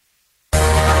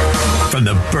from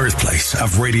the birthplace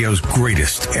of radio's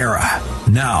greatest era.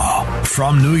 Now,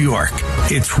 from New York,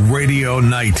 it's Radio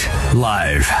Night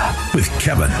Live with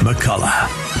Kevin McCullough.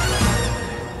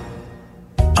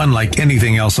 Unlike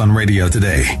anything else on radio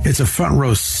today, it's a front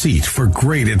row seat for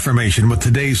great information with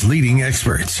today's leading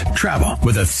experts. Travel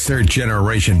with a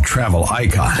third-generation travel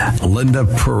icon, Linda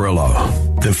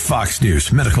Perillo. The Fox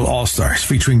News Medical All-Stars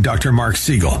featuring Dr. Mark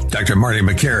Siegel, Dr. Marty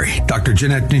McCary, Dr.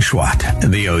 Jeanette Nishwat,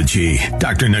 and the OG,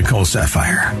 Dr. Nicole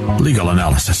Sapphire. Legal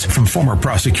analysis from former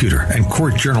prosecutor and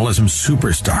court journalism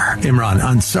superstar Imran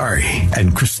Ansari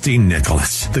and Christine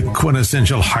Nicholas. The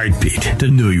quintessential heartbeat to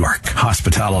New York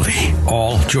hospitality.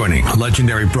 All joining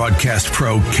legendary broadcast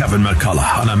pro Kevin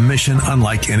McCullough on a mission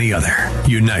unlike any other.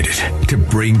 United to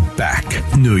bring back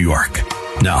New York.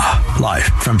 Now, live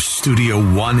from Studio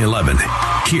 111,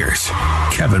 here's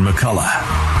Kevin McCullough.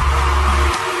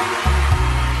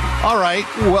 All right,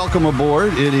 welcome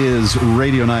aboard. It is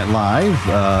Radio Night Live.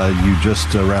 You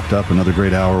just wrapped up another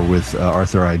great hour with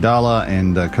Arthur Aidala,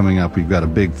 and coming up, we've got a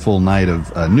big full night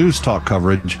of news talk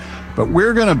coverage. But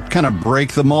we're going to kind of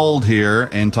break the mold here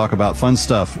and talk about fun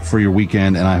stuff for your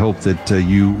weekend. And I hope that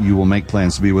you will make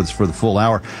plans to be with us for the full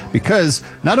hour, because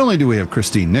not only do we have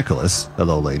Christine Nicholas,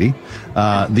 hello lady,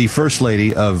 the first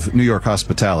lady of New York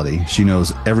hospitality. She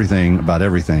knows everything about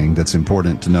everything that's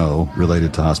important to know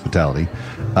related to hospitality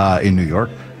in New York.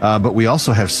 But we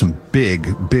also have some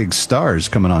big stars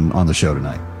coming on the show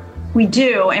tonight. We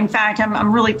do. In fact,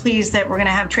 I'm really pleased that we're going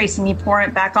to have Tracy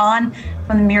Neporant back on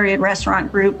from the Myriad Restaurant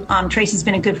Group. Tracy's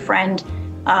been a good friend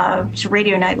to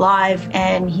Radio Night Live,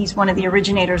 and he's one of the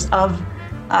originators of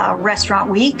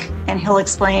Restaurant Week, and he'll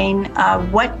explain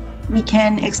what we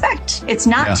can expect. It's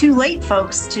not too late,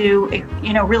 folks, to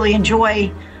really enjoy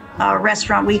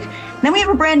Restaurant Week. And then we have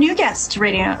a brand new guest to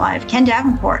Radio Night Live, Ken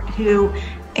Davenport, who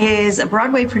is a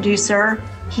Broadway producer.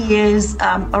 He is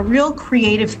a real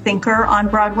creative thinker on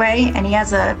Broadway, and he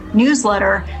has a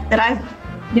newsletter that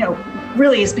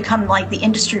really has become like the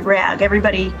industry rag.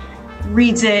 Everybody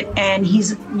reads it, and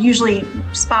he's usually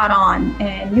spot on.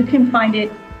 And you can find it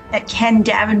at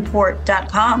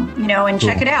kendavenport.com, and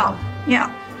check it out. Yeah.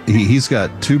 He's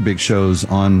got two big shows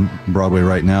on Broadway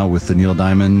right now with the Neil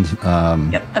Diamond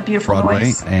A Beautiful Broadway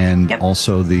Voice. And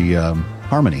also the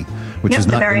Harmony, which is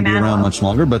not going to be around much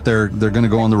longer, but they're going to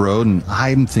go on the road, and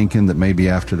I'm thinking that maybe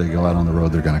after they go out on the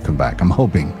road, they're going to come back. I'm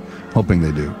hoping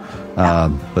they do.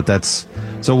 But that's,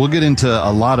 so we'll get into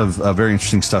a lot of very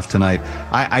interesting stuff tonight.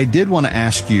 I did want to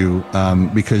ask you,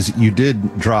 because you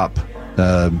did drop,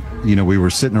 we were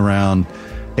sitting around,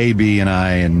 AB and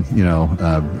I, and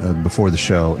before the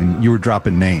show, and you were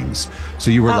dropping names.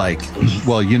 So you were like,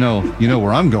 well, you know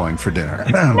where I'm going for dinner.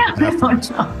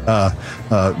 Mr.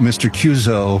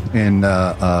 Cuso and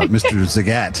Mr.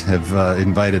 Zagat have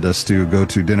invited us to go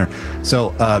to dinner.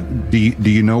 So do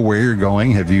you know where you're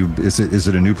going? Is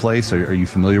it a new place? Are you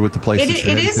familiar with the place?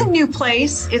 It is a new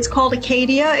place. It's called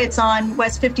Acadia. It's on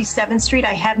West 57th Street.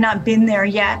 I have not been there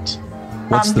yet.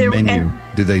 What's the menu?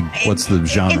 What's the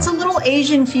genre? It's a little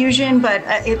Asian fusion, but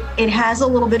it has a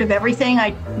little bit of everything.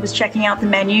 I was checking out the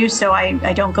menu, so I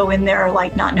don't go in there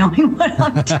like not knowing what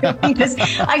I'm doing, because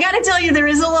I got to tell you, there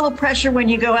is a little pressure when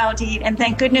you go out to eat. And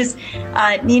thank goodness,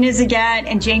 Nina Zagat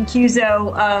and Jane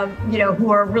Cuso,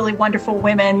 who are really wonderful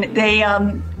women, they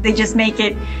just make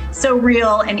it so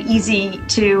real and easy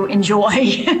to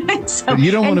enjoy. But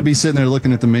you don't want to be sitting there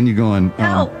looking at the menu going,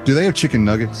 do they have chicken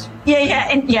nuggets?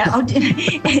 And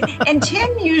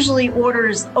Tim usually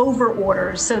over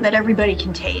orders so that everybody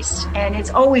can taste, and it's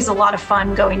always a lot of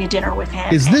fun going to dinner with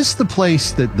him. Is this the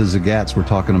place that the Zagats were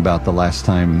talking about the last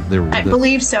time they were with us? I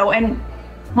believe so. And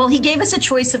well, he gave us a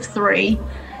choice of 3.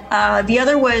 The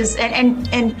other was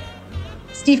and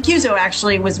Steve Cuso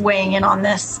actually was weighing in on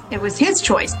this. It was his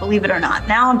choice, believe it or not.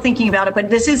 Now I'm thinking about it, but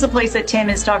this is a place that Tim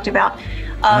has talked about.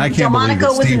 I can't believe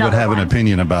that Steve would have an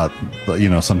opinion about,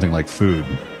 something like food,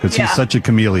 because he's such a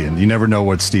chameleon. You never know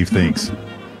what Steve thinks.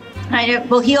 I know.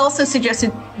 Well, he also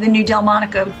suggested the new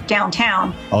Delmonico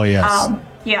downtown. Oh,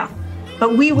 yes.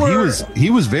 But we were... He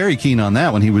was very keen on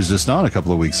that when he was just on a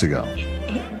couple of weeks ago.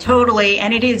 Totally,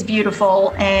 and it is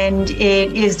beautiful, and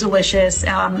it is delicious.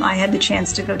 I had the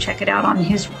chance to go check it out on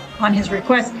his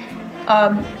request.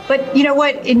 But you know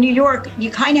what? In New York, you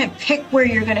kind of pick where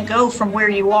you're going to go from where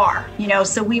you are.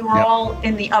 So we were all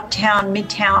in the uptown,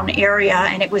 midtown area,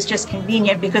 and it was just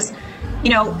convenient because,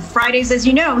 Fridays, as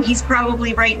you know, he's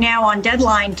probably right now on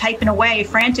deadline typing away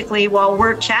frantically while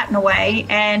we're chatting away,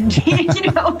 and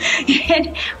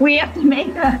and we have to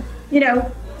make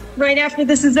right after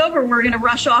this is over, we're going to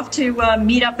rush off to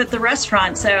meet up at the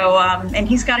restaurant. So, and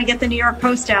he's got to get the New York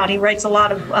Post out. He writes a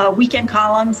lot of weekend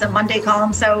columns and Monday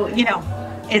columns. So,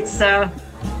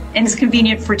 it's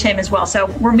convenient for Tim as well. So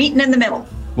we're meeting in the middle.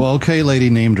 Well, okay, lady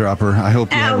name dropper. I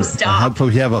hope you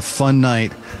have a fun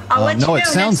night. I'll let you know. It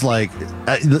sounds like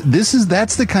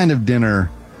that's the kind of dinner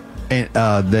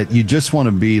that you just want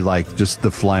to be like just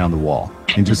the fly on the wall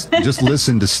and just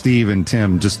listen to Steve and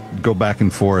Tim just go back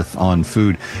and forth on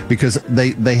food, because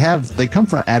they come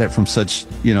at it from such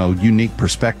unique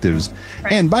perspectives.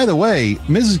 Right. And by the way,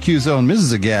 Mrs. Cuso and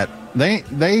Mrs. Agat,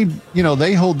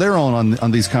 they hold their own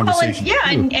on these conversations.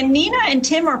 And Nina and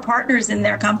Tim are partners in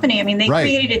their company. I mean, they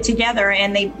created it together,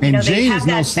 and they Jane they have is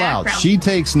that no slouch. background. She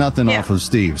takes nothing off of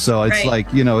Steve. So it's like,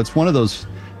 it's one of those.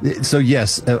 So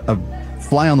yes, a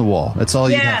fly on the wall. That's all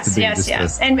you have to be.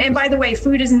 Yes. And by the way,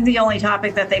 food isn't the only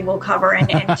topic that they will cover.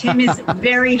 And Tim is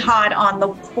very hot on the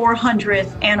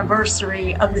 400th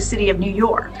anniversary of the city of New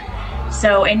York.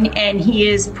 So, and he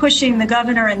is pushing the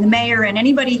governor and the mayor and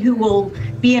anybody who will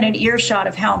be in an earshot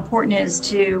of how important it is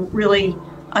to really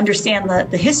understand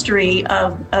the history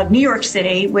of New York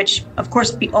City, which of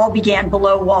course all began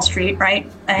below Wall Street,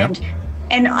 right? And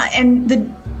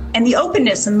the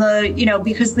openness and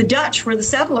because the Dutch were the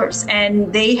settlers,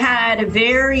 and they had a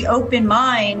very open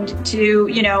mind to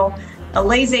a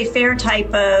laissez-faire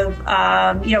type of,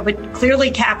 but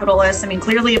clearly capitalist. I mean,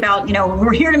 clearly about,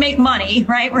 we're here to make money,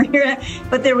 right? We're here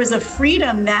but there was a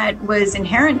freedom that was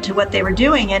inherent to what they were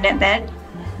doing. And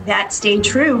that stayed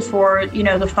true for,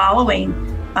 the following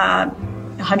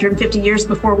 150 years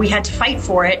before we had to fight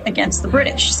for it against the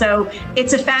British. So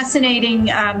it's a fascinating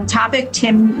topic.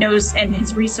 Tim knows and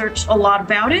has researched a lot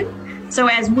about it. So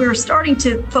as we're starting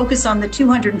to focus on the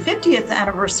 250th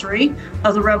anniversary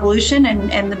of the revolution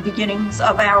and the beginnings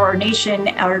of our nation,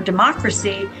 our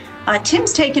democracy,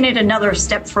 Tim's taken it another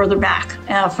step further back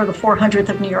for the 400th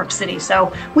of New York City.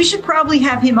 So we should probably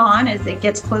have him on as it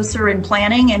gets closer in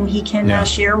planning, and he can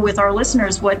share with our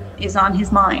listeners what is on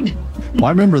his mind. Well,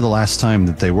 I remember the last time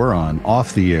that they were on,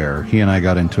 off the air, he and I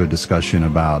got into a discussion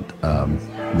about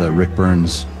the Rick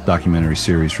Burns documentary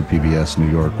series for PBS New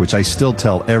York, which I still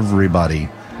tell everybody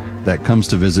that comes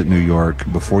to visit New York,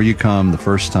 before you come the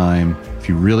first time, if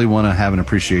you really want to have an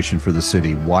appreciation for the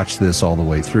city, watch this all the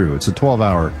way through. It's a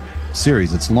 12-hour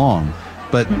series. It's long.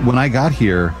 But when I got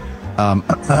here,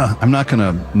 I'm not going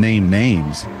to name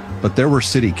names, but there were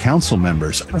city council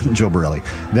members, Joe Borelli,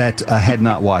 that had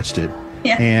not watched it.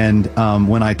 Yeah. And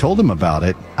when I told him about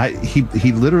it,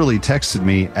 he literally texted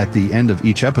me at the end of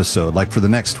each episode. Like for the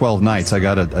next 12 nights, I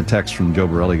got a text from Joe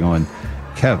Borelli going,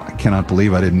 Kev, I cannot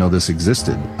believe I didn't know this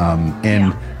existed.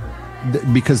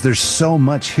 Because there's so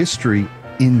much history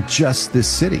in just this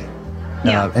city.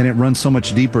 And it runs so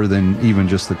much deeper than even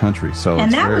just the country. So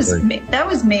that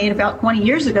was made about 20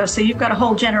 years ago. So you've got a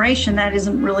whole generation that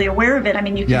isn't really aware of it. I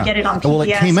mean, you can get it on PBS. Well,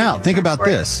 it came out. Think about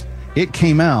this. It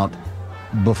came out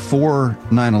before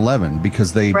 9/11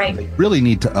 because they really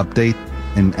need to update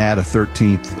and add a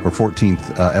 13th or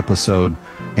 14th episode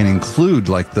and include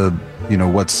like the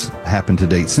what's happened to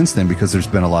date since then, because there's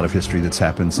been a lot of history that's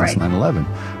happened since 9/11,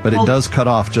 but it does cut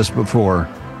off just before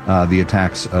the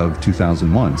attacks of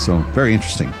 2001. So very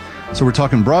interesting. So we're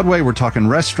talking Broadway, we're talking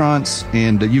restaurants,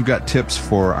 and you've got tips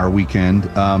for our weekend.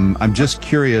 I'm just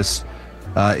curious,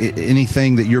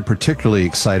 anything that you're particularly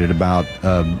excited about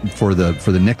for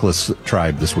the Nicholas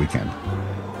tribe this weekend?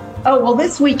 Oh, well,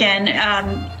 this weekend,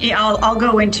 I'll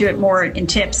go into it more in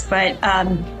tips, but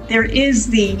there is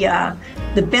the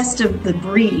best of the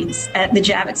breeds at the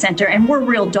Javits Center, and we're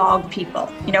real dog people.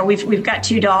 We've got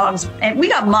 2 dogs, and we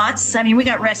got mutts. I mean, we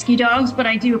got rescue dogs, but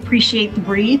I do appreciate the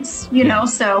breeds,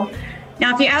 So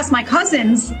now, if you ask my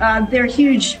cousins, they're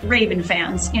huge Raven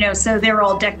fans, so they're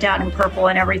all decked out in purple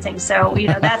and everything. So,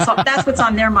 that's what's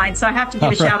on their mind. So I have to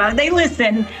give a shout out. They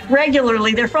listen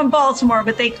regularly. They're from Baltimore,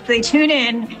 but they tune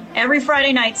in every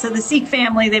Friday night. So the Sikh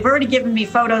family, they've already given me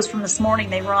photos from this morning.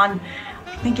 They were on,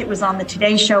 I think it was on the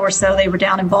Today Show or so. They were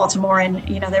down in Baltimore, and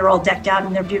they were all decked out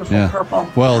in their beautiful purple.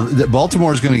 Well,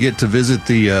 Baltimore is going to get to visit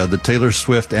the Taylor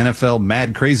Swift NFL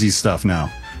Mad Crazy stuff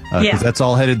now. Because that's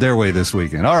all headed their way this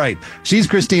weekend. All right. She's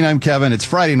Christine. I'm Kevin. It's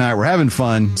Friday night. We're having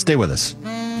fun. Stay with us.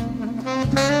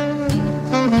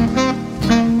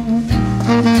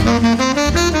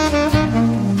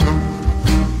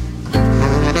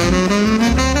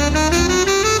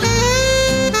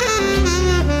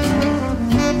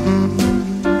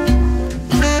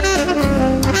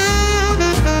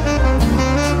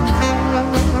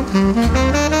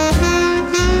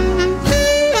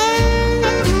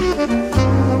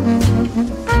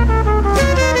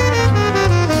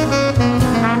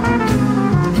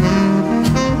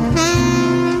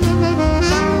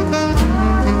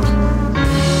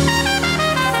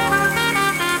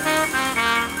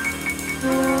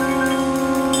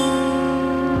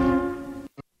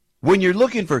 When you're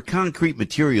looking for concrete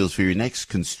materials for your next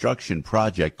construction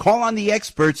project, call on the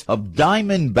experts of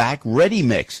Diamondback Ready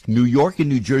Mix, New York and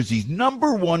New Jersey's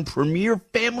 #1 premier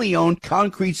family-owned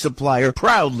concrete supplier,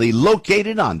 proudly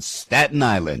located on Staten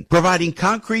Island, providing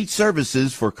concrete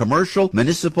services for commercial,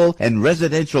 municipal, and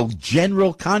residential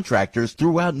general contractors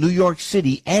throughout New York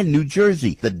City and New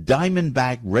Jersey. The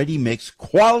Diamondback Ready Mix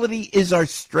quality is our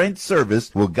strength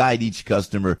service will guide each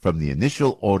customer from the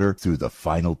initial order through the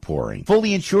final pouring.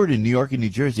 Fully insured in New York and New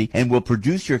Jersey, and will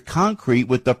produce your concrete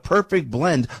with the perfect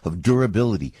blend of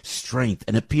durability, strength,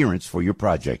 and appearance for your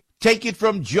project. Take it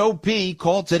from Joe P.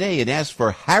 Call today and ask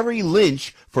for Harry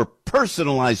Lynch for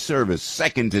personalized service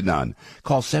second to none.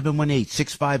 Call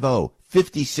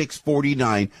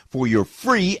 718-650-5649 for your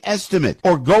free estimate,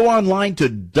 or go online to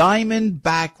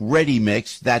Diamondback Ready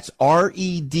Mix. That's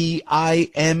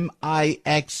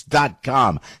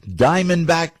REDIMIX.com.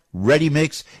 Diamondback Ready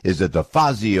Mix is a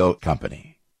DeFazio company.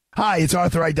 Hi, it's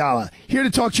Arthur Aidala, here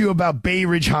to talk to you about Bay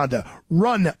Ridge Honda,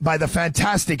 run by the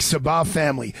fantastic Sabah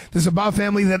family. The Sabah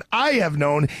family that I have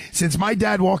known since my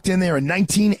dad walked in there in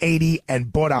 1980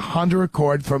 and bought a Honda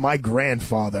Accord for my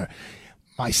grandfather.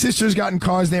 My sister's gotten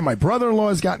cars there. My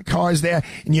brother-in-law's gotten cars there.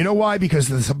 And you know why? Because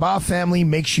the Sabah family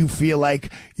makes you feel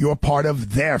like you're part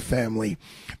of their family.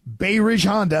 Bay Ridge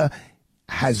Honda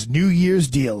has New Year's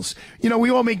deals. You know, we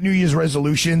all make New Year's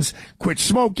resolutions. Quit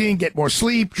smoking, get more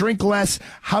sleep, drink less.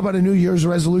 How about a New Year's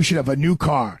resolution of a new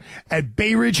car? At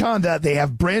Bay Ridge Honda, they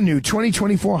have brand new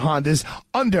 2024 Hondas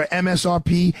under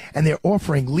MSRP, and they're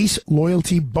offering lease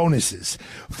loyalty bonuses.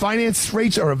 Finance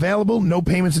rates are available. No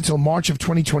payments until March of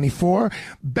 2024.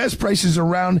 Best prices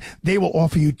around. They will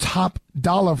offer you top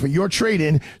dollar for your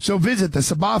trade-in. So visit the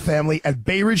Sabah family at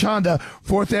Bay Ridge Honda,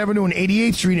 4th Avenue and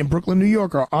 88th Street in Brooklyn, New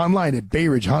York, or online at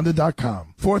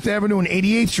BayRidgeHonda.com. 4th Avenue and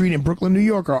 88th Street in Brooklyn, New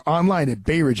York, or online at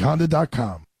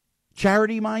BayRidgeHonda.com.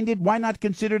 Charity-minded? Why not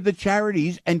consider the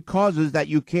charities and causes that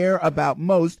you care about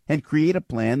most and create a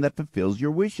plan that fulfills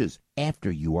your wishes after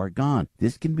you are gone?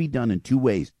 This can be done in two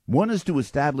ways. One is to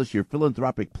establish your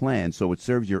philanthropic plan so it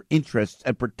serves your interests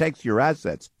and protects your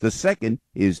assets. The second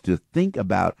is to think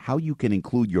about how you can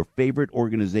include your favorite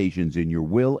organizations in your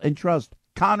will and trust.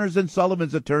 Connors and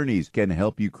Sullivan's attorneys can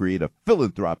help you create a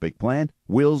philanthropic plan,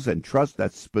 wills, and trusts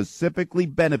that specifically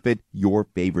benefit your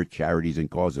favorite charities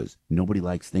and causes. Nobody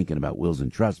likes thinking about wills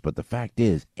and trusts, but the fact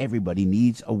is, everybody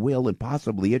needs a will and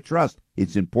possibly a trust.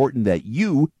 It's important that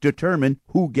you determine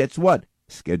who gets what.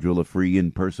 Schedule a free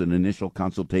in-person initial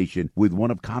consultation with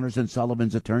one of Connors and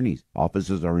Sullivan's attorneys.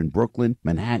 Offices are in Brooklyn,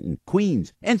 Manhattan,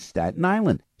 Queens, and Staten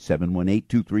Island.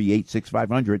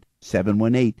 718-238-6500,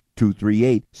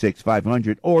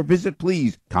 718-238-6500, or visit,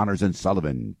 please,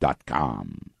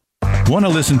 ConnorsandSullivan.com. Want to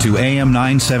listen to AM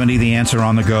 970 The Answer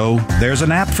on the go? There's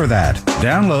an app for that.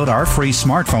 Download our free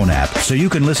smartphone app so you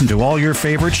can listen to all your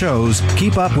favorite shows,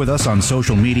 keep up with us on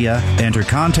social media, enter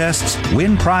contests,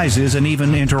 win prizes, and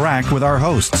even interact with our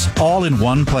hosts, all in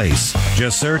one place.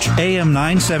 Just search AM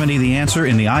 970 The Answer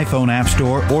in the iPhone App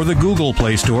Store or the Google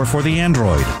Play Store for the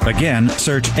Android. Again,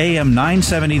 search AM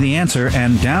 970 The Answer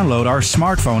and download our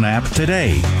smartphone app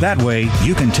today. That way,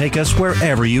 you can take us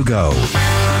wherever you go.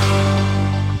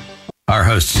 Our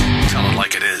hosts tell it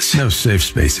like it is. No safe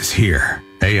spaces here.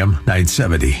 AM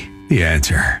 970, The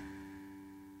Answer.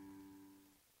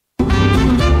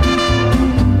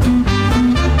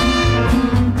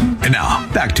 And now,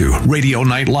 back to Radio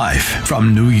Night Live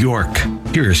from New York.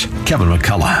 Here's Kevin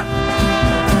McCullough.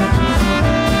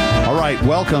 All right,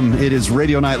 welcome. It is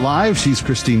Radio Night Live. She's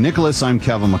Christine Nicholas. I'm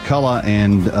Kevin McCullough.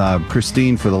 And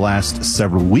Christine, for the last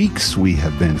several weeks, we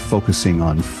have been focusing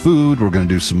on food. We're going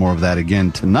to do some more of that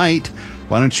again tonight.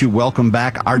 Why don't you welcome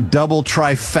back our double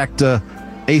trifecta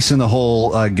ace in the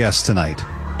hole guest tonight?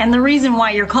 And the reason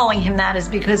why you're calling him that is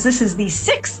because this is the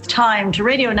 6th time to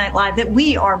Radio Night Live that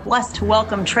we are blessed to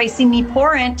welcome Tracy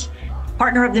Neporant,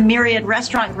 partner of the Myriad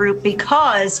Restaurant Group,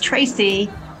 because Tracy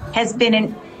has been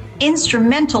an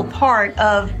instrumental part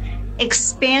of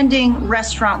expanding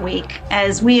Restaurant Week.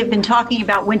 As we have been talking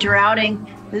about Winter Outing,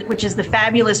 which is the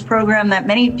fabulous program that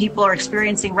many people are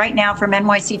experiencing right now from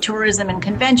NYC Tourism and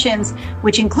Conventions,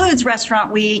 which includes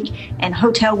Restaurant Week and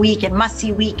Hotel Week and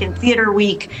Must-See Week and Theater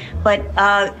Week. But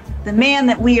the man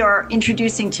that we are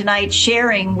introducing tonight,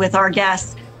 sharing with our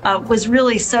guests, was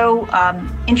really so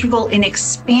integral in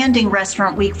expanding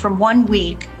Restaurant Week from 1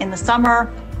 week in the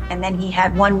summer, and then he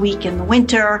had 1 week in the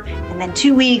winter, and then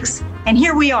 2 weeks And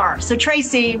here we are. So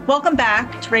Tracy, welcome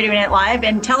back to Radio Night Live,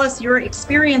 and tell us your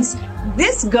experience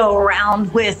this go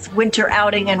around with Winter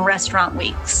Outing and Restaurant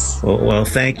Weeks. Well,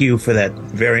 thank you for that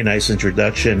very nice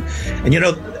introduction. And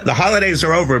the holidays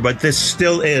are over, but this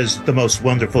still is the most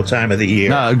wonderful time of the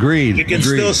year. Agreed. You can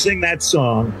still sing that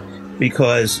song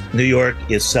because New York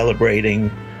is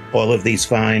celebrating all of these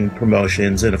fine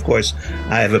promotions. And of course,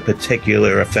 I have a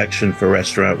particular affection for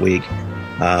Restaurant Week,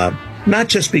 not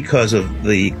just because of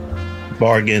the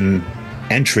bargain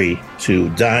entry to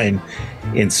dine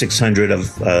in 600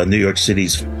 of New York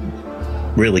City's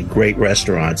really great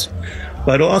restaurants,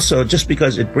 but also just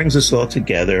because it brings us all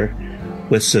together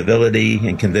with civility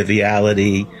and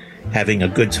conviviality, having a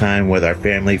good time with our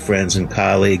family, friends, and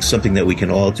colleagues, something that we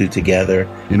can all do together.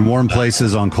 In warm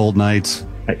places on cold nights.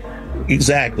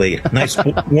 Exactly. Nice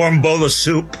warm bowl of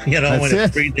soup, when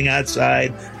it's freezing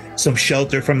outside, some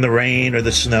shelter from the rain or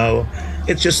the snow.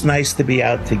 It's just nice to be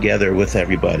out together with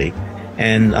everybody.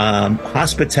 And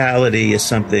hospitality is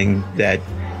something that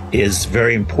is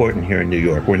very important here in New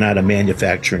York. We're not a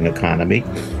manufacturing economy.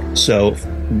 So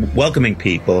welcoming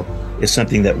people is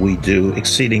something that we do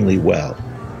exceedingly well.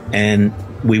 And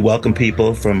we welcome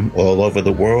people from all over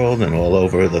the world and all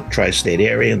over the tri-state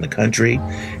area and the country.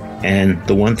 And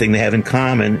the one thing they have in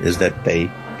common is that they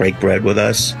break bread with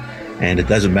us. And it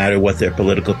doesn't matter what their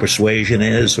political persuasion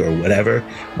is or whatever.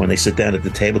 When they sit down at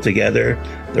the table together,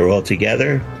 they're all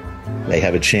together. They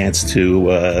have a chance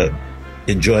to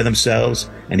enjoy themselves,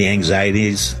 and the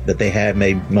anxieties that they have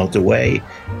may melt away.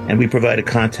 And we provide a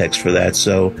context for that.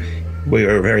 So we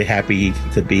are very happy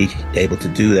to be able to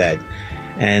do that.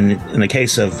 And in the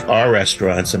case of our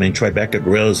restaurants, Tribeca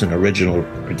Grill is an original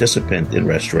participant in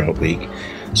Restaurant Week.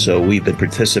 So we've been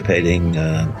participating,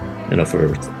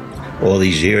 for all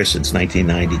these years since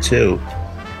 1992.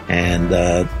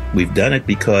 And we've done it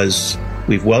because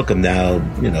we've welcomed now,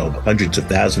 hundreds of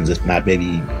thousands, if not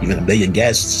maybe even 1 million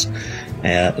guests.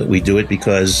 We do it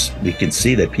because we can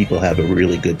see that people have a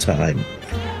really good time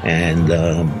and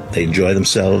they enjoy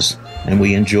themselves, and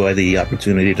we enjoy the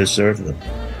opportunity to serve them.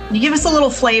 You give us a little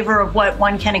flavor of what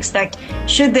one can expect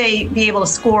should they be able to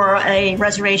score a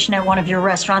reservation at one of your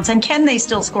restaurants, and can they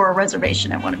still score a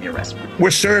reservation at one of your restaurants?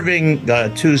 We're serving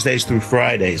Tuesdays through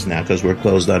Fridays now because we're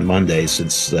closed on Mondays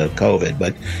since COVID,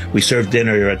 but we serve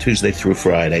dinner Tuesday through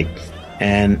Friday.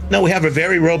 And no, we have a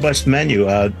very robust menu.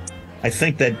 I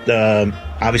think that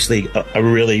obviously a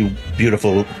really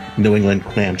beautiful New England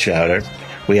clam chowder.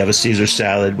 We have a Caesar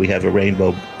salad. We have a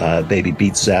rainbow baby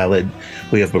beet salad.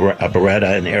 We have a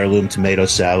Beretta and heirloom tomato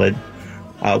salad.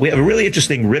 We have a really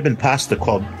interesting ribbon pasta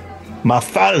called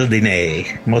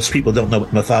mafaldine. Most people don't know what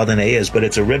mafaldine is, but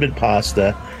it's a ribbon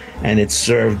pasta, and it's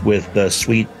served with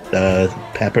sweet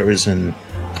peppers and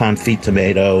confit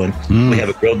tomato. And we have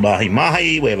a grilled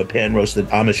mahi-mahi. We have a pan-roasted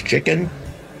Amish chicken.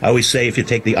 I always say if you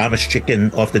take the Amish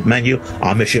chicken off the menu,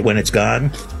 Amish it when it's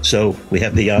gone. So we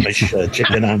have the Amish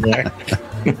chicken on there.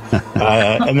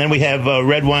 And then we have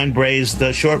red wine braised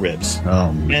short ribs.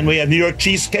 And we have New York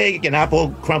cheesecake and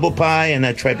apple crumble pie and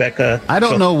a Tribeca. I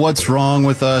don't know what's wrong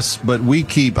with us, but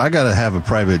I got to have a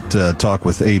private talk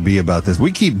with AB about this.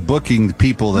 We keep booking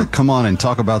people that come on and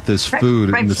talk about this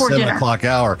food in the 7 o'clock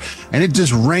hour, and it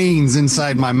just rains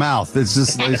inside my mouth. It's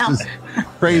just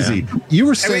crazy. Yeah. You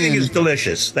were saying everything is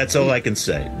delicious. That's all I can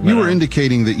say. You were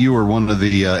indicating that you were one of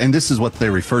the, and this is what they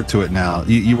refer to it now.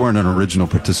 You weren't an original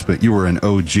participant. You were an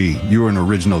OG. You were an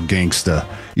original gangsta.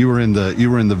 You were in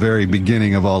the very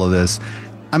beginning of all of this.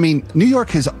 New York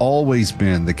has always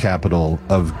been the capital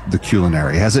of the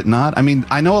culinary, has it not?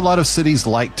 I know a lot of cities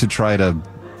like to try to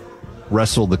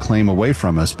wrestle the claim away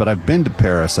from us, but I've been to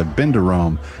Paris. I've been to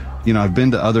Rome. I've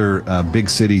been to other big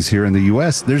cities here in the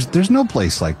U.S. There's no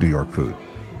place like New York food.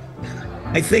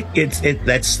 I think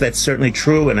that's certainly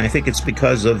true, and I think it's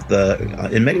because of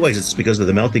in many ways it's because of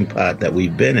the melting pot that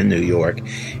we've been in New York,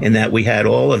 in that we had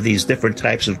all of these different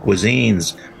types of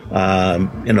cuisines.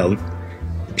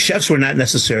 Chefs were not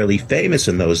necessarily famous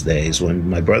in those days. When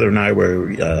my brother and I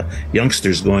were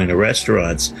youngsters going to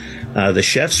restaurants, the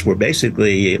chefs were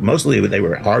mostly they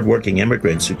were hardworking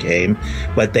immigrants who came,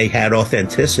 but they had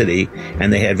authenticity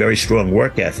and they had very strong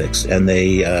work ethics, and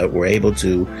they were able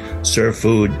to serve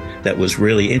food that was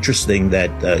really interesting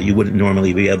that you wouldn't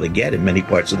normally be able to get in many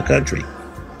parts of the country.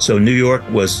 So New York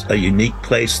was a unique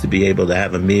place to be able to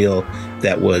have a meal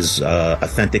that was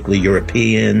authentically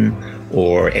European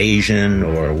or Asian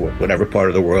or whatever part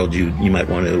of the world you might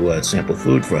want to sample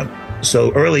food from.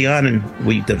 So early on,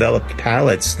 we developed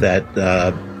palates that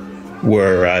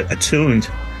were attuned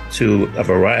to a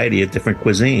variety of different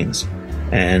cuisines.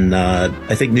 And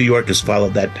I think New York has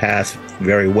followed that path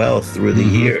very well through the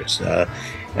years.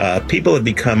 People have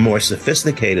become more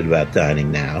sophisticated about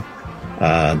dining now.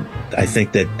 I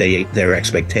think that their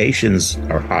expectations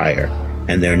are higher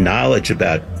and their knowledge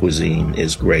about cuisine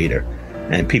is greater.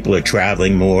 And people are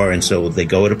traveling more, and so they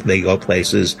go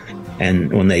places,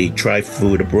 and when they try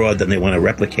food abroad, then they want to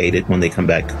replicate it when they come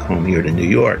back home here to New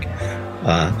York.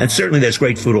 And certainly there's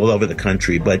great food all over the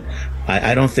country, but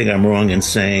I don't think I'm wrong in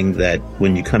saying that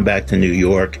when you come back to New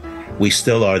York, we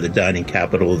still are the dining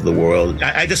capital of the world.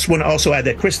 I just want to also add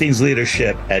that Christine's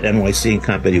leadership at NYC &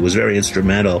 Company was very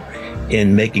instrumental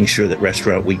in making sure that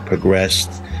Restaurant Week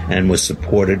progressed and was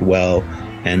supported well,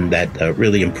 and that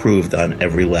really improved on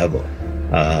every level.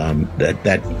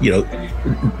 The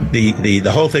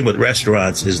whole thing with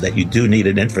restaurants is that you do need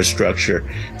an infrastructure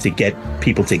to get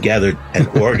people together and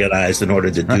organized in order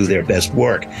to do their best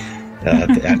work.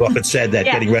 I've often said that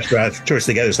getting restaurateurs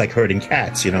together is like herding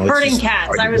cats. Herding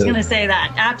cats. I was going to say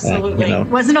that. Absolutely. It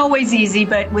wasn't always easy,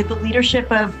 but with the leadership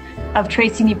of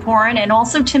Tracy Niporin and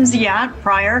also Tim Ziyat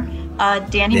prior,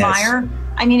 Danny Meyer.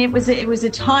 I mean, it was a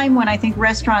time when I think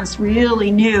restaurants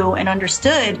really knew and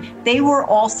understood. They were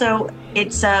also,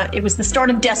 it was the start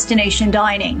of destination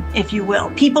dining, if you will.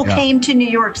 People came to New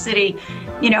York City.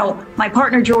 My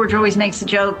partner George always makes a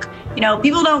joke.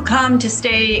 People don't come to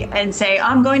stay and say,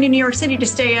 I'm going to New York City to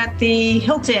stay at the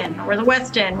Hilton or the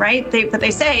Westin, right? But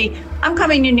they say, I'm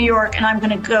coming to New York and I'm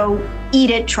going to go eat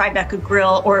at Tribeca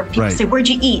Grill. Or people say, where'd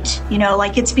you eat?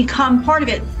 It's become part of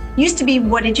it. Used to be,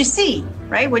 what did you see?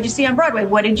 Right? What did you see on Broadway?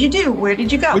 What did you do? Where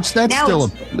did you go? Which that's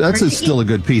still a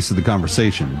good piece of the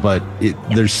conversation, but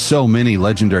there's so many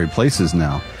legendary places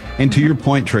now. And to your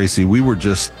point, Tracy, we were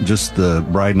just the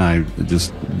bride and I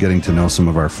just getting to know some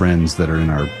of our friends that are in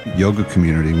our yoga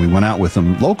community. We went out with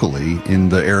them locally in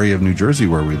the area of New Jersey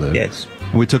where we live. Yes.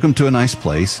 And we took them to a nice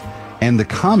place. And the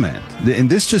comment, and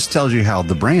this just tells you how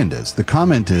the brand is. The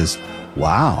comment is,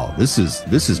 wow, this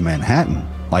is Manhattan.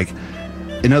 Like,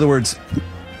 in other words,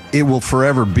 it will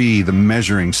forever be the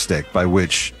measuring stick by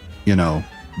which,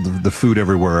 the food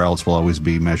everywhere else will always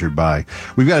be measured by.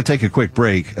 We've got to take a quick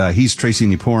break. He's Tracy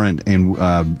Niporin, and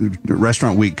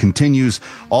Restaurant Week continues.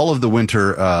 All of the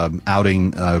winter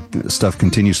outing stuff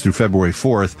continues through February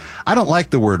 4th. I don't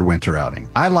like the word winter outing.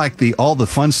 I like all the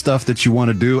fun stuff that you want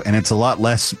to do, and it's a lot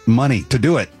less money to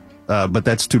do it. But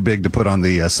that's too big to put on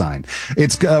the sign.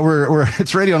 It's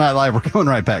Radio Night Live. We're going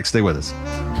right back. Stay with us.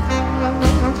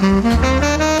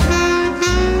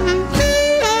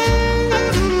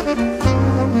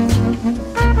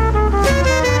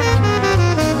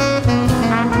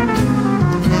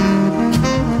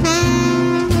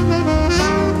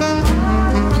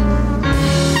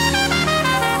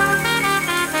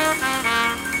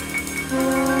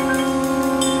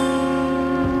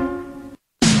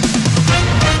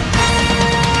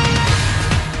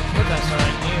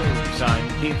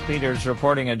 Peters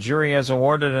reporting a jury has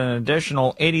awarded an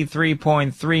additional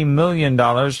 $83.3 million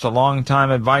to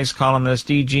longtime advice columnist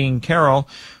E. Jean Carroll,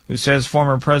 who says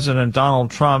former President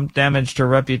Donald Trump damaged her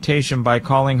reputation by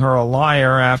calling her a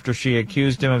liar after she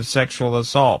accused him of sexual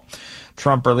assault.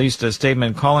 Trump released a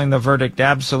statement calling the verdict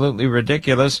absolutely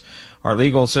ridiculous. Our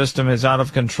legal system is out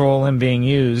of control and being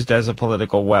used as a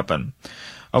political weapon.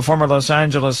 A former Los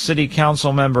Angeles City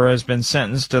Council member has been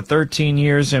sentenced to 13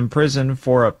 years in prison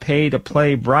for a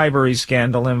pay-to-play bribery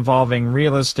scandal involving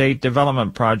real estate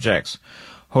development projects.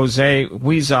 Jose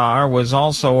Huizar was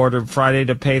also ordered Friday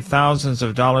to pay thousands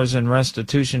of dollars in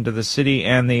restitution to the city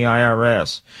and the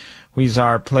IRS.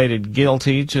 Huizar pleaded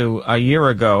guilty a year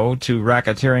ago to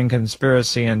racketeering,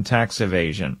 conspiracy, and tax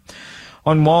evasion.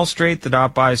 On Wall Street, the Dow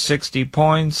by 60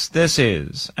 points. This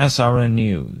is SRN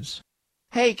News.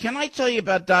 Hey, can I tell you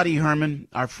about Dottie Herman,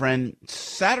 our friend?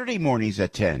 Saturday mornings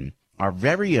at 10, our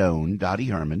very own Dottie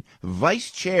Herman,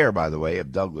 vice chair, by the way,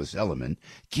 of Douglas Elliman,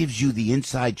 gives you the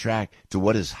inside track to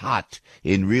what is hot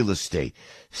in real estate.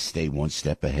 Stay one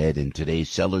step ahead in today's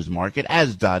seller's market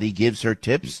as Dottie gives her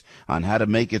tips on how to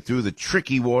make it through the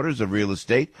tricky waters of real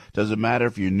estate. Doesn't matter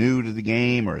if you're new to the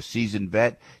game or a seasoned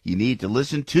vet, you need to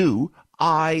listen to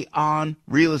Eye on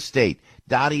Real Estate.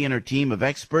 Dottie and her team of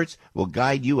experts will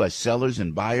guide you as sellers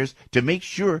and buyers to make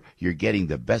sure you're getting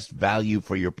the best value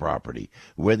for your property.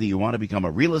 Whether you want to become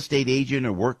a real estate agent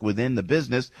or work within the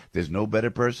business, there's no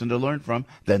better person to learn from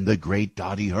than the great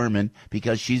Dottie Herman,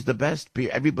 because she's the best.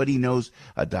 Everybody knows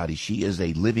Dottie. She is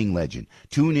a living legend.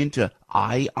 Tune into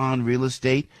Eye on Real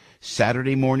Estate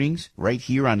Saturday mornings right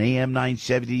here on AM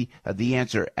 970, The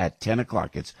Answer at 10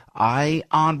 o'clock. It's Eye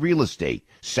on Real Estate.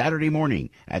 Saturday morning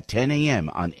at 10 a.m.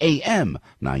 on AM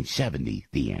 970,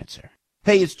 The Answer.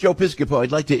 Hey, it's Joe Piscopo.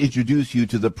 I'd like to introduce you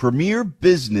to the premier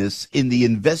business in the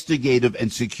investigative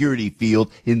and security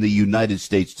field in the United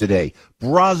States today,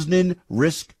 Brosnan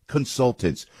Risk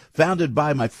Consultants. Founded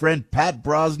by my friend Pat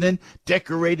Brosnan,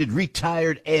 decorated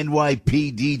retired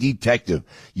NYPD detective.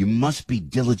 You must be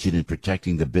diligent in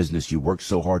protecting the business you work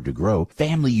so hard to grow,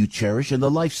 family you cherish, and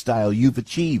the lifestyle you've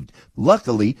achieved.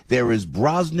 Luckily, there is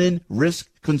Brosnan Risk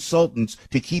Consultants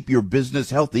to keep your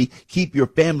business healthy, keep your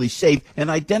family safe, and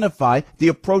identify the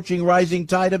approaching rising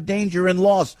tide of danger and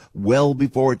loss well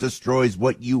before it destroys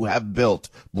what you have built.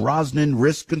 Brosnan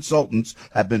Risk Consultants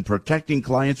have been protecting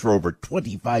clients for over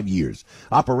 25 years.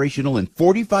 Operational in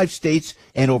 45 states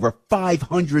and over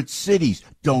 500 cities.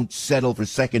 Don't settle for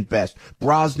second best.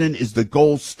 Brosnan is the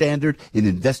gold standard in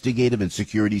investigative and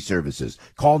security services.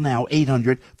 Call now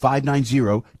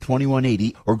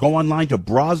 800-590-2180 or go online to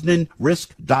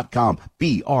brosnanrisk.com.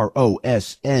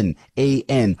 BROSNAN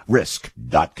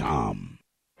risk.com.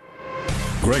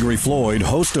 Gregory Floyd,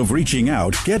 host of Reaching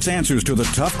Out, gets answers to the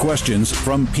tough questions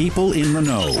from people in the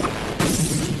know.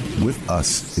 With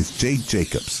us is Jay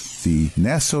Jacobs, the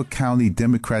Nassau County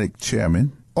Democratic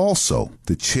Chairman, also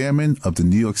the Chairman of the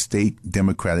New York State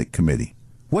Democratic Committee.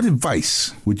 What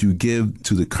advice would you give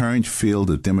to the current field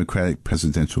of Democratic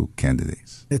presidential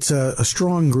candidates? It's a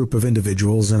strong group of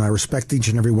individuals, and I respect each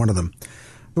and every one of them.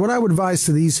 What I would advise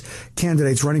to these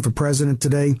candidates running for president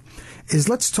today is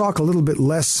let's talk a little bit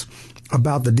less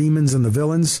about the demons and the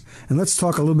villains, and let's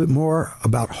talk a little bit more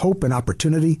about hope and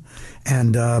opportunity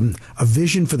and a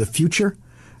vision for the future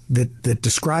that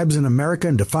describes an America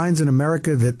and defines an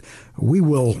America that we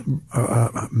will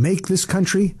make this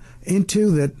country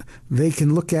into, that they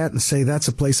can look at and say, that's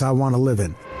a place I want to live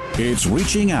in. It's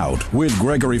Reaching Out with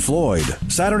Gregory Floyd,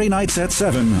 Saturday nights at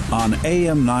 7 on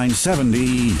AM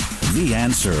 970, The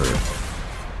Answer.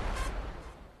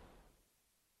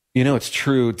 You know, it's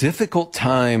true. Difficult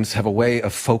times have a way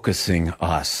of focusing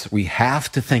us. We have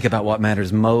to think about what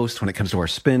matters most when it comes to our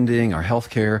spending, our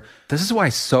health care. This is why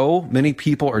so many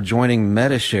people are joining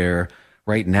Medishare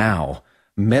right now.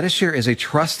 Medishare is a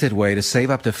trusted way to save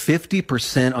up to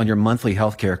 50% on your monthly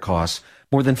health care costs.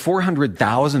 More than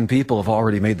 400,000 people have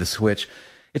already made the switch.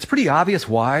 It's pretty obvious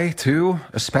why, too,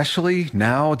 especially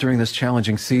now during this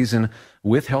challenging season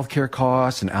with healthcare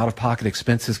costs and out-of-pocket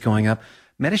expenses going up.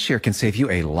 Medishare can save you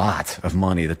a lot of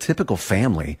money. The typical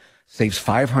family saves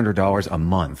 $500 a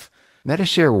month.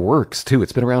 Medishare works, too.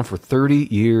 It's been around for 30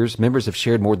 years. Members have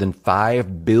shared more than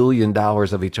 $5 billion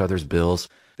of each other's bills.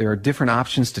 There are different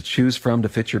options to choose from to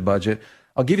fit your budget.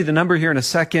 I'll give you the number here in a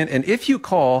second, and if you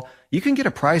call, you can get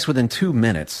a price within 2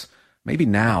 minutes. Maybe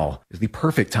now is the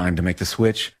perfect time to make the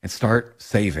switch and start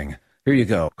saving. Here you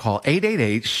go. Call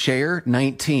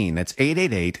 888-SHARE-19. That's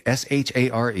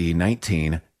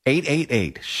 888-SHARE-19.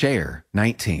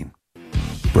 888-SHARE-19.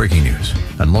 Breaking news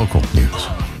and local news.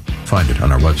 Find it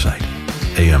on our website,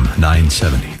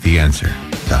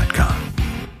 am970theanswer.com.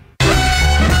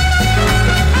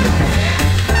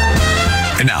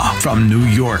 And now, from New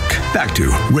York, back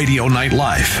to Radio Night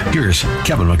Live. Here's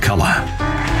Kevin McCullough.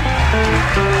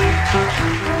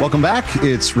 Welcome back.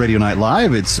 It's Radio Night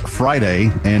Live. It's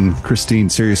Friday. And Christine,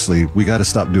 seriously, we got to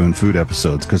stop doing food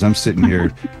episodes because I'm sitting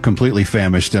here completely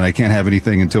famished and I can't have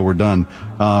anything until we're done.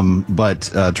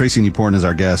 But Tracy Newport is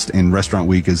our guest, and Restaurant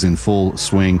Week is in full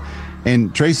swing.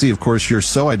 And Tracy, of course, you're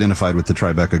so identified with the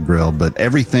Tribeca Grill, but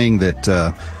everything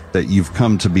that you've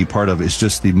come to be part of is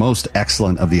just the most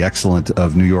excellent of the excellent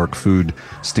of New York food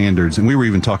standards. And we were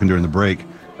even talking during the break.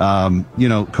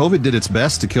 COVID did its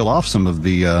best to kill off some of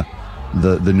the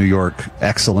New York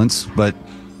excellence, but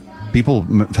people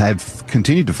have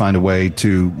continued to find a way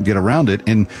to get around it.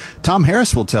 And Tom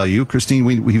Harris will tell you, Christine,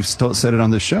 we've said it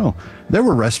on this show, there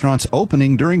were restaurants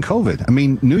opening during COVID. I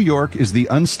mean, New York is the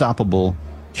unstoppable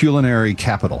culinary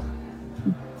capital.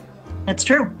 That's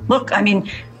true. Look, I mean,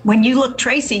 when you look,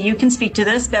 Tracy, you can speak to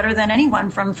this better than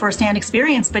anyone from firsthand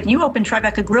experience, but you opened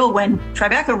Tribeca Grill when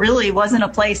Tribeca really wasn't a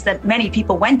place that many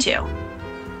people went to.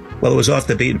 Well, it was off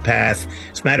the beaten path.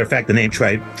 As a matter of fact, the name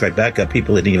Tribeca,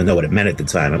 people didn't even know what it meant at the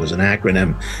time. It was an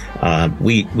acronym.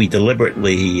 We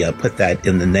deliberately put that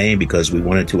in the name because we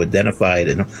wanted to identify it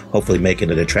and hopefully make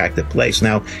it an attractive place.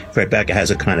 Now, Tribeca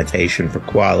has a connotation for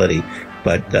quality,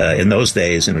 but in those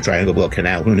days, in the Triangle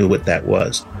Canal, who knew what that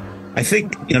was? I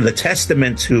think, the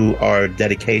testament to our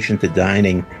dedication to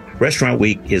dining, Restaurant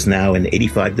Week is now in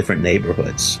 85 different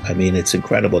neighborhoods. I mean, it's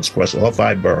incredible. It's across all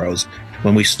 5 boroughs.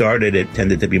 When we started, it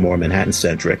tended to be more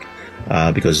Manhattan-centric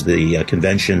because the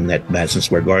convention at Madison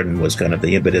Square Garden was kind of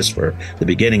the impetus for the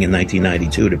beginning in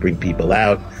 1992 to bring people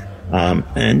out.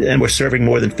 And we're serving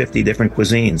more than 50 different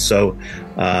cuisines. So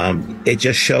it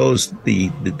just shows the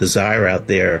desire out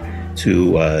there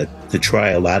to try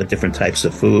a lot of different types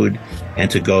of food and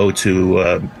to go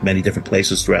to many different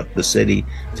places throughout the city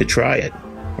to try it.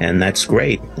 And that's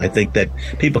great. I think that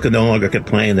people can no longer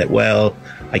complain that, well,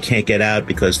 I can't get out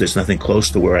because there's nothing close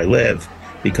to where I live,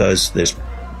 because there's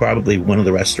probably one of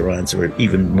the restaurants or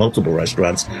even multiple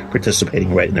restaurants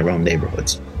participating right in their own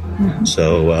neighborhoods. Mm-hmm.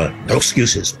 So no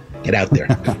excuses. Get out there.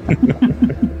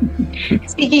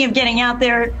 Speaking of getting out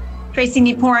there, Tracy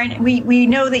Neporin, we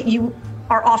know that you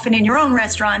are often in your own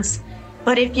restaurants,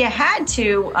 but if you had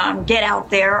to get out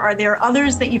there, are there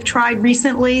others that you've tried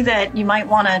recently that you might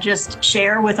want to just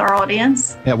share with our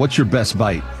audience? Yeah, what's your best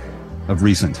bite of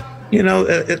recent? You know,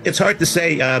 it's hard to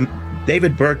say.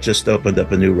 David Burke just opened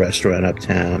up a new restaurant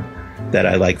uptown that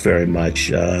I like very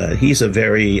much. He's a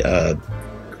very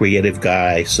creative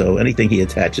guy, so anything he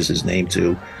attaches his name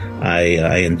to,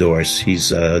 I endorse.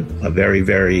 He's a very,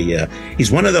 very,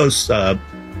 he's one of those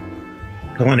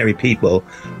culinary people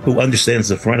who understands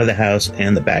the front of the house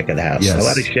and the back of the house. Yes. A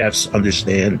lot of chefs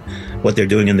understand what they're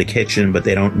doing in the kitchen, but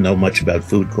they don't know much about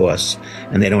food costs,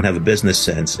 and they don't have a business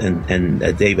sense, and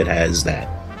David has that.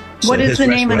 What is the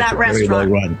name of that restaurant?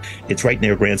 Very well run. It's right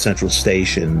near Grand Central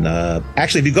Station.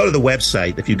 Actually, if you go to the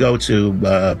website, if you go to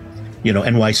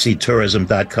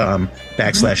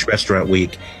nyctourism.com/restaurant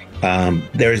week,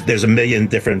 there's a million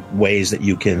different ways that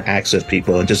you can access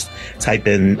people, and just type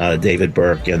in David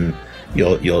Burke and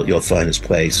you'll find his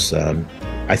place.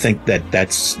 I think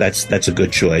that's a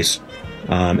good choice,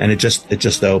 and it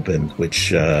just opened,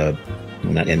 which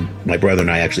and my brother and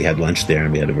I actually had lunch there,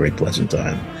 and we had a very pleasant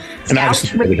time. And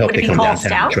obviously, we hope they come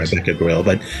downtown to Tribeca Grill.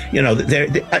 But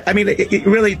I mean, it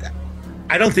really,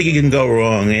 I don't think you can go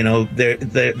wrong. You know,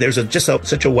 there's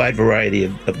such a wide variety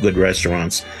of good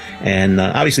restaurants, and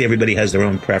obviously everybody has their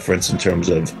own preference in terms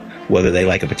of whether they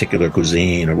like a particular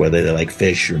cuisine or whether they like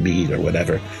fish or meat or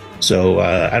whatever. So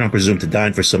I don't presume to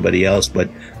dine for somebody else, but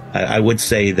I would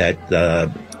say that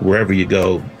wherever you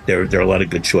go, there are a lot of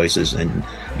good choices, and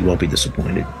you won't be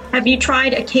disappointed. Have you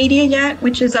tried Acadia yet,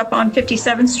 which is up on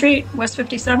 57th Street, West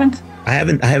 57th? I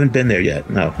haven't been there yet.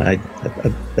 No,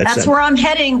 that's where I'm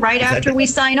heading right after we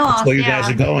sign off. That's where you guys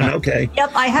are going. Okay.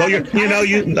 Yep, I haven't.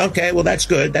 Okay. Well, that's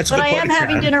good. That's. But I am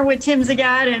having dinner with Tim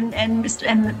Zagat and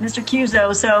Mr.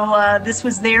 Cuso. So this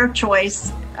was their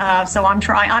choice. So I'm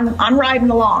trying. I'm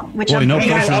riding along. Which Boy, no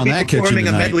pressure I'll on be that kitchen performing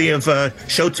tonight. a medley of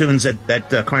show tunes at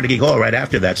Carnegie Hall right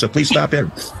after that. So please stop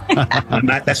in.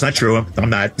 That's not true.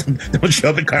 I'm not. Don't show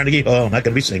up at Carnegie Hall. I'm not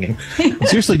going to be singing.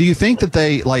 Seriously, do you think that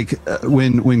they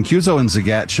when Cuso and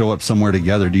Zagat show up somewhere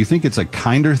together? Do you think it's a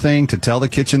kinder thing to tell the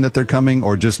kitchen that they're coming,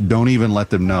 or just don't even let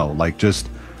them know?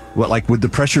 Would the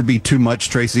pressure be too much,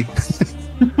 Tracy?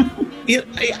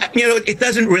 It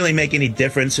doesn't really make any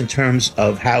difference in terms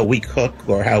of how we cook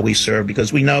or how we serve,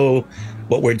 because we know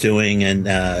what we're doing. And,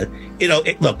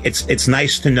 it's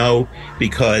nice to know,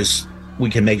 because we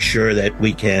can make sure that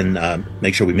we can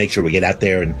make sure we get out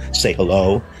there and say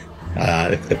hello.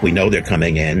 If we know they're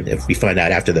coming in. If we find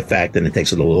out after the fact, then it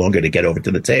takes a little longer to get over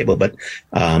to the table. But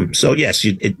so yes,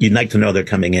 you'd like to know they're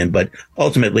coming in. But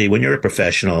ultimately, when you're a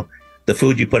professional, the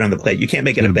food you put on the plate, you can't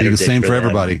make it a better dish. It's the same for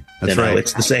everybody. That's right.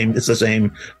 It's the same. It's the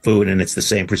same food, and it's the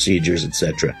same procedures,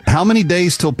 etc. How many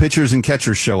days till pitchers and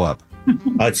catchers show up?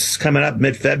 It's coming up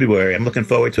mid-February. I'm looking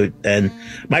forward to it. And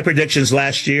my predictions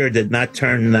last year did not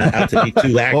turn out to be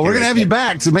too accurate. Well, we're going to have you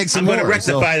back to make some more. I'm going to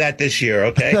rectify that this year,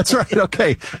 okay? That's right.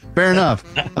 Okay. Fair enough.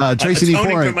 Tracy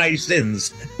Neporin, for my sins.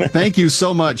 Thank you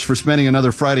so much for spending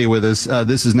another Friday with us.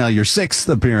 This is now your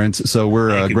 6th appearance, so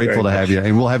we're grateful to have you,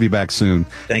 and we'll have you back soon.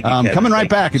 Thank you, Kevin. Coming right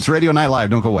back. It's Radio Night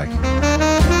Live. Don't go away.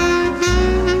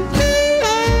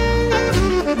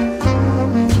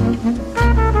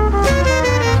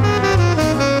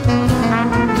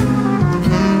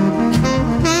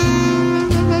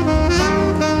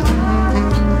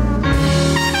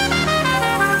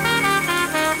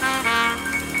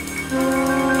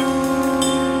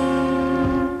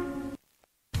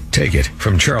 Take it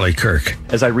from Charlie Kirk.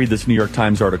 As I read this New York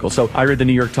Times article, so I read the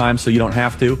New York Times so you don't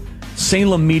have to.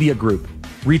 Salem Media Group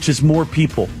reaches more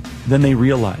people than they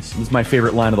realize. This is my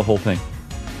favorite line of the whole thing.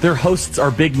 Their hosts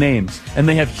are big names, and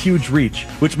they have huge reach,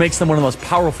 which makes them one of the most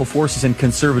powerful forces in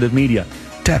conservative media.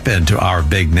 Tap into our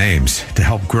big names to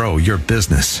help grow your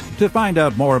business. To find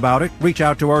out more about it, reach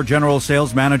out to our General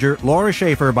Sales Manager, Laura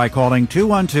Schaefer, by calling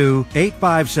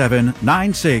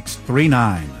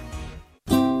 212-857-9639.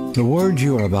 The words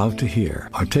you are about to hear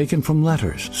are taken from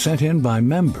letters sent in by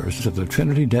members of the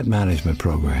Trinity Debt Management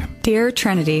Program. Dear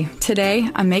Trinity, today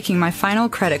I'm making my final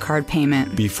credit card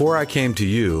payment. Before I came to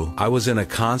you, I was in a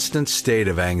constant state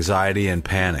of anxiety and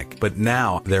panic, but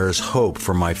now there is hope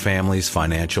for my family's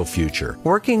financial future.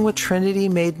 Working with Trinity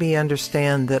made me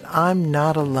understand that I'm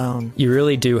not alone. You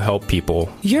really do help people.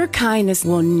 Your kindness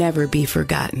will never be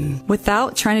forgotten.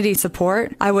 Without Trinity's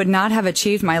support, I would not have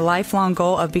achieved my lifelong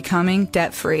goal of becoming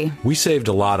debt-free. We saved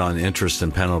a lot on interest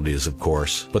and penalties, of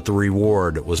course, but the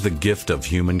reward was the gift of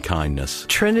human kindness.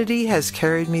 Trinity has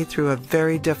carried me through a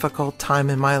very difficult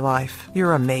time in my life.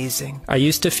 You're amazing. I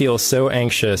used to feel so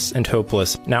anxious and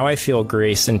hopeless. Now I feel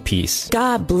grace and peace.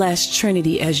 God bless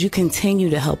Trinity as you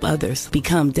continue to help others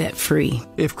become debt-free.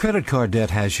 If credit card debt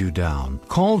has you down,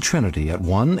 call Trinity at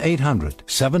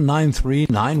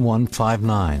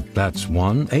 1-800-793-9159. That's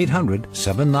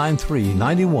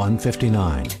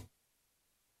 1-800-793-9159.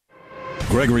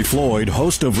 Gregory Floyd,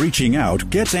 host of Reaching Out,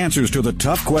 gets answers to the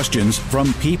tough questions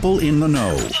from people in the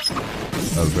know.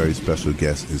 A very special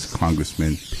guest is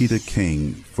Congressman Peter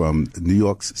King from New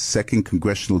York's 2nd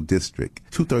Congressional District.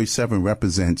 237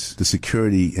 represents the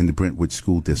security in the Brentwood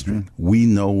School District. We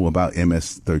know about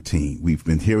MS-13. We've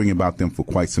been hearing about them for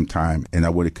quite some time, and I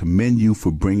want to commend you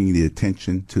for bringing the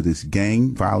attention to this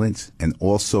gang violence and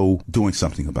also doing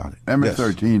something about it.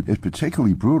 MS-13 is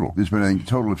particularly brutal. There's been a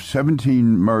total of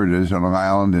 17 murders on Long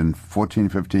Island in 14,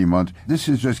 15 months. This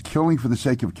is just killing for the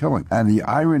sake of killing. And the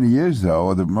irony is, though,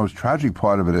 or the most tragic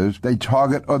part of it is, they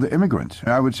target other immigrants. And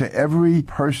I would say every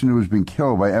person who has been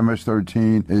killed by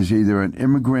MS-13 is either an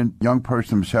immigrant, young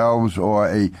person themselves, or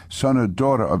a son or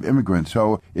daughter of immigrants.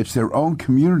 So it's their own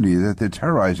community that they're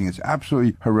terrorizing. It's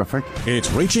absolutely horrific. It's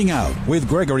Reaching Out with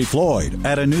Gregory Floyd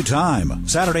at a new time,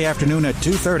 Saturday afternoon at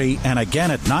 2:30 and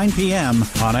again at 9 p.m.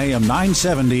 on AM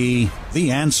 970, The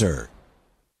Answer.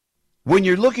 When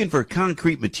you're looking for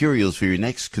concrete materials for your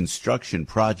next construction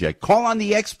project, call on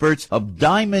the experts of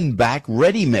Diamondback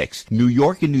Ready Mix, New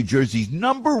York and New Jersey's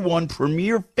 #1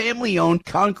 premier family-owned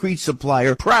concrete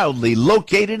supplier, proudly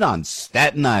located on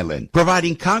Staten Island,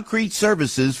 providing concrete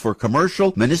services for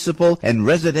commercial, municipal, and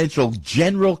residential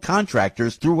general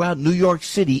contractors throughout New York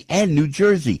City and New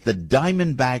Jersey. The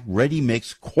Diamondback Ready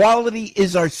Mix Quality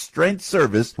is Our Strength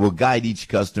service will guide each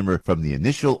customer from the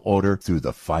initial order through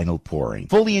the final pouring.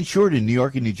 Fully insured in New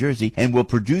York and New Jersey, and will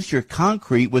produce your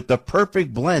concrete with the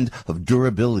perfect blend of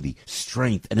durability,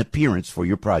 strength, and appearance for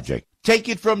your project. Take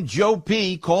it from Joe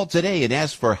P. Call today and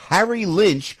ask for Harry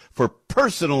Lynch for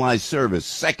personalized service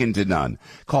second to none.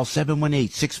 Call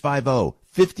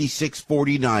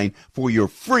 718-650-5649 for your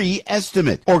free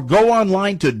estimate, or go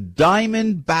online to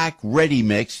Diamondback Ready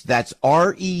Mix. That's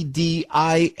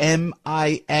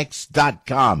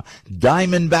REDIMIX.com.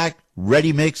 Diamondback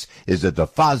Ready Mix is a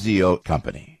DeFazio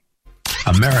company.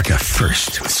 America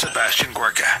First with Sebastian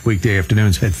Gorka. Weekday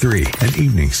afternoons at 3 and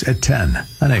evenings at 10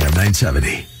 on AM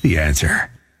 970. The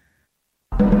Answer.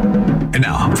 And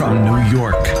now from New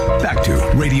York, back to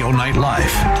Radio Night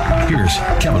Live. Here's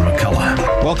Kevin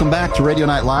McCullough. Welcome back to Radio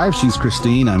Night Live. She's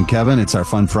Christine. I'm Kevin. It's our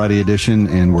Fun Friday edition,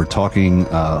 and we're talking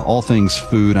all things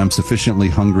food. I'm sufficiently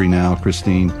hungry now,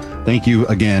 Christine. Thank you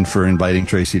again for inviting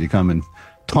Tracy to come and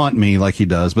taunt me like he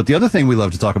does. But the other thing we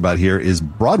love to talk about here is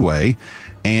Broadway.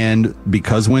 And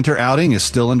because winter outing is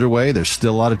still underway, there's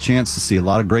still a lot of chance to see a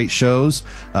lot of great shows.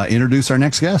 Introduce our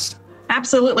next guest.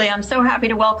 Absolutely. I'm so happy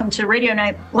to welcome to Radio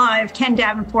Night Live Ken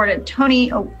Davenport, a Tony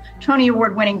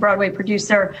Award-winning Broadway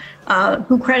producer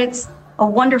who credits a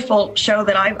wonderful show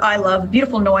that I love,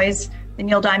 Beautiful Noise, the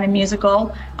Neil Diamond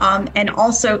musical, and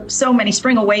also so many,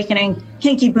 Spring Awakening,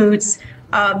 Kinky Boots.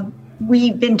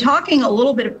 We've been talking a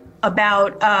little bit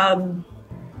about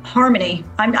Harmony.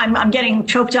 I'm getting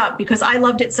choked up because I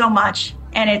loved it so much,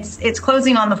 and it's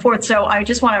closing on the 4th. So I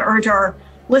just want to urge our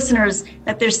listeners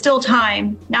that there's still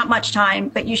time, not much time,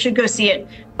 but you should go see it.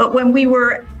 But when we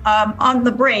were on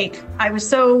the break, I was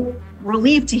so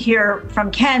relieved to hear from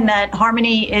Ken that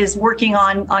Harmony is working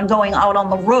on going out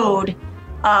on the road,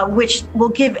 which will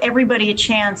give everybody a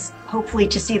chance, hopefully,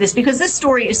 to see this, because this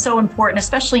story is so important,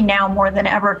 especially now more than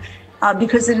ever,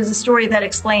 because it is a story that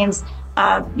explains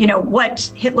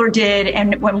what Hitler did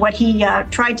and what he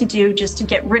tried to do just to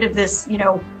get rid of this,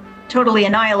 totally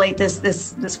annihilate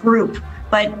this group.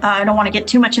 But I don't want to get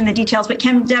too much in the details. But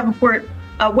Ken Davenport,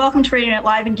 welcome to Radio Night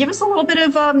Live, and give us a little bit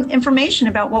of information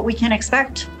about what we can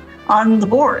expect on the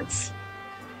boards.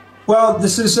 Well,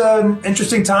 this is an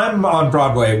interesting time on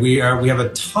Broadway. We have a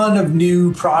ton of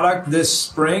new product this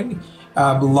spring.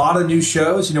 A lot of new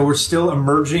shows. We're still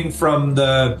emerging from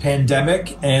the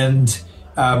pandemic, and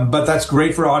But that's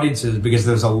great for audiences because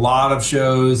there's a lot of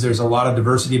shows, there's a lot of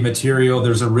diversity of material,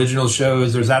 there's original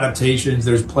shows, there's adaptations,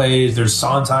 there's plays, there's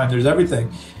Sondheim, there's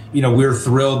everything. We're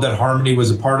thrilled that Harmony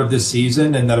was a part of this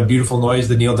season and that A Beautiful Noise,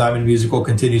 the Neil Diamond musical,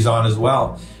 continues on as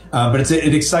well. But it's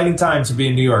an exciting time to be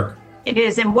in New York. It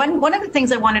is. And one of the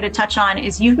things I wanted to touch on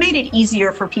is you've made it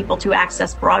easier for people to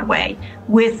access Broadway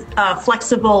with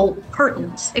flexible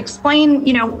curtains. Explain,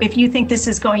 if you think this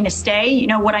is going to stay.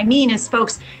 What I mean is,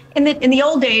 folks, in the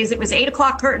old days, it was 8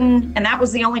 o'clock curtain, and that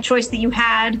was the only choice that you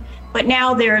had. But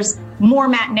now there's more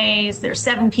matinees, there's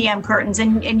 7 p.m. curtains,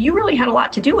 and you really had a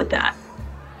lot to do with that.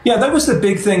 Yeah, that was the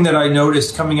big thing that I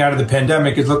noticed coming out of the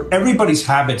pandemic is, look, everybody's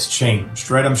habits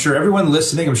changed, right? I'm sure everyone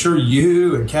listening, I'm sure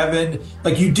you and Kevin,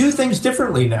 you do things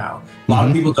differently now. A lot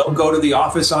of people don't go to the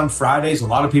office on Fridays. A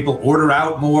lot of people order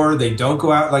out more. They don't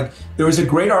go out. There was a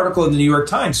great article in the New York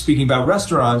Times speaking about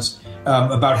restaurants,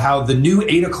 about how the new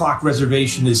 8 o'clock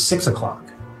reservation is 6 o'clock,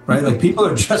 right? People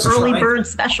are just early bird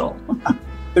special.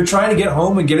 They're trying to get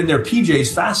home and get in their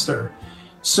PJs faster.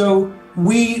 So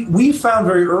we found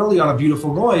very early on A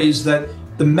Beautiful Noise that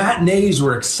the matinees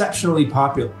were exceptionally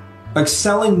popular,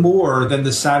 selling more than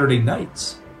the Saturday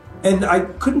nights. And I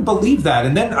couldn't believe that.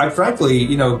 And then frankly,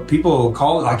 people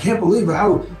called, I can't believe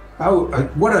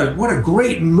what a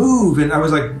great move. And I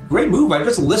was like, great move. I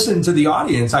just listened to the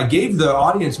audience. I gave the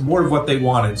audience more of what they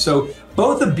wanted. So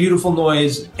both A Beautiful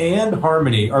Noise and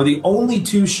Harmony are the only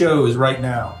two shows right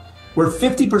now where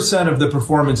 50% of the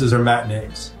performances are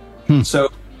matinees. So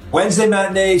Wednesday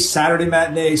matinee, Saturday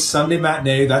matinee, Sunday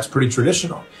matinee, that's pretty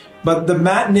traditional. But the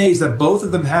matinees that both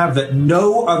of them have that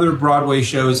no other Broadway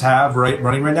shows have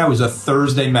running right now is a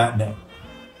Thursday matinee.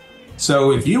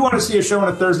 So if you want to see a show on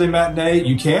a Thursday matinee,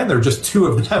 you can. There are just 2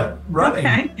 of them running.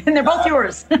 Okay, and they're both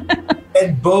yours.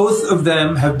 And both of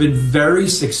them have been very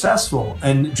successful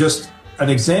and just an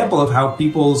example of how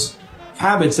people's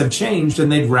habits have changed and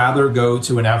they'd rather go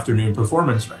to an afternoon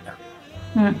performance right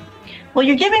now. Well,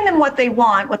 you're giving them what they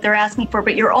want, what they're asking for,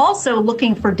 but you're also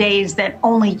looking for days that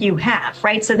only you have,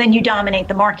 right? So then you dominate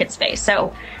the market space.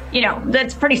 So,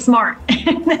 that's pretty smart.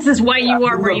 This is why you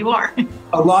are where you are.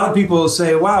 A lot of people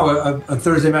say, wow, a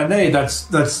Thursday matinee,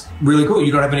 that's really cool.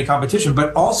 You don't have any competition.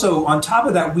 But also on top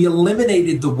of that, we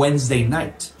eliminated the Wednesday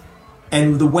night.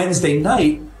 And the Wednesday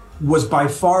night was by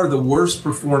far the worst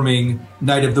performing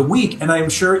night of the week. And I'm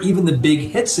sure even the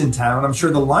big hits in town, I'm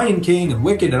sure The Lion King and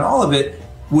Wicked and all of it,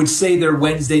 would say their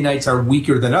Wednesday nights are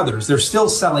weaker than others. They're still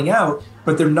selling out,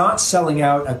 but they're not selling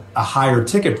out at a higher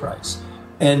ticket price.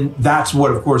 And that's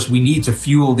what, of course, we need to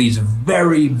fuel these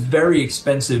very, very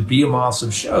expensive behemoths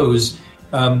of shows,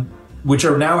 which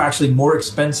are now actually more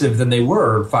expensive than they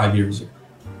were 5 years ago.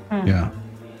 Yeah.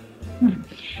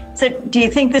 So do you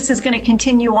think this is going to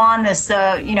continue on, this,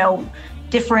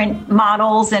 different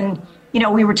models? And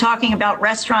we were talking about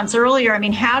restaurants earlier. I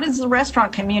mean, how does the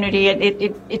restaurant community,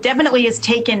 it definitely has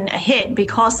taken a hit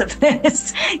because of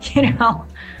this,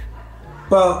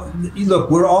 Well, look,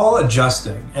 we're all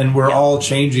adjusting and we're all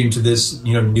changing to this,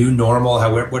 new normal,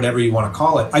 whatever you want to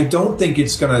call it. I don't think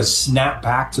it's going to snap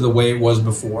back to the way it was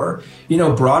before.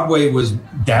 Broadway was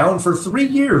down for 3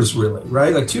 years, really,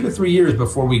 right? 2 to 3 years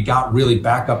before we got really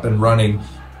back up and running.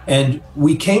 And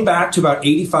we came back to about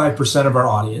 85% of our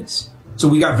audience. So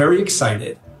we got very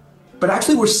excited, but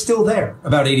actually we're still there,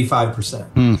 about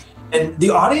 85%. And the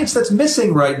audience that's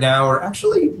missing right now are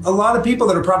actually a lot of people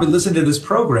that are probably listening to this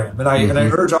program. And I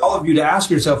urge all of you to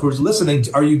ask yourself who's listening,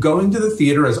 are you going to the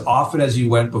theater as often as you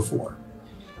went before?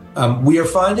 We are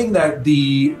finding that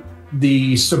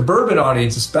the suburban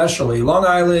audience, especially Long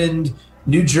Island,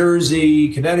 New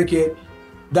Jersey, Connecticut,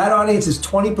 that audience is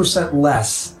 20%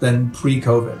 less than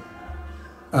pre-COVID.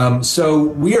 So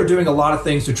we are doing a lot of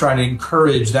things to try to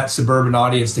encourage that suburban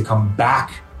audience to come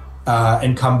back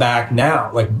and come back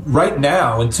now. Right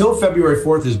now, until February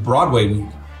 4th is Broadway week,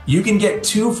 you can get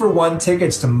 2-for-1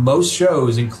 tickets to most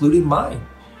shows, including mine.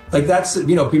 That's,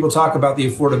 people talk about the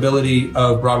affordability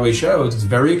of Broadway shows. It's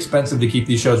very expensive to keep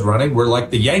these shows running. We're like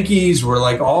the Yankees. We're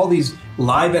like all these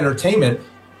live entertainment.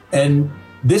 And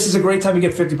this is a great time to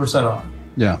get 50% off.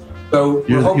 Yeah. So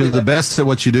you're the best at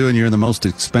what you do, and you're in the most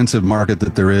expensive market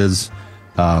that there is,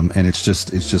 and it's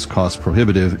just cost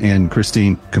prohibitive. And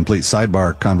Christine, complete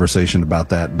sidebar conversation about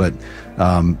that, but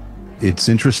it's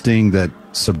interesting that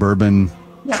suburban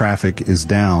traffic is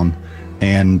down,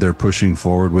 and they're pushing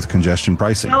forward with congestion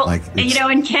pricing. Well,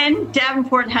 and Ken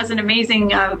Davenport has an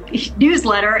amazing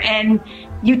newsletter, and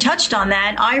you touched on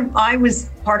that. I was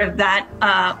part of that.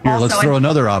 Here, let's throw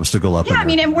another obstacle up. Yeah,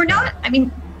 and we're not.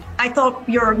 I thought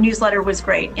your newsletter was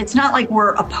great. It's not like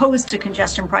we're opposed to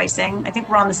congestion pricing. I think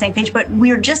we're on the same page, but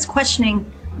we're just questioning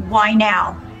why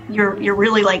now. You're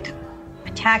really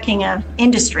attacking an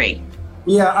industry.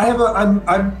 Yeah,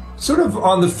 I'm sort of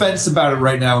on the fence about it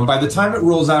right now. And by the time it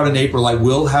rolls out in April, I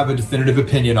will have a definitive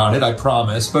opinion on it, I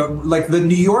promise. But like the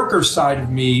New Yorker side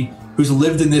of me, who's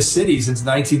lived in this city since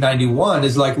 1991,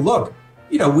 is like, look,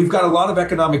 we've got a lot of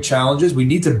economic challenges. We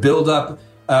need to build up.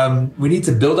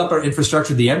 Our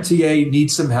infrastructure. The MTA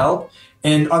needs some help.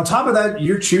 And on top of that,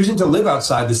 you're choosing to live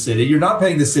outside the city. You're not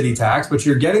paying the city tax, but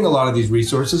you're getting a lot of these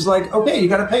resources. Like, okay, you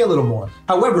got to pay a little more.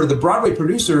 However, the Broadway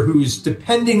producer who's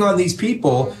depending on these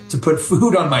people to put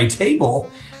food on my table,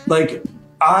 like,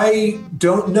 I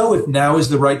don't know if now is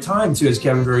the right time to, as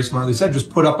Kevin very smartly said,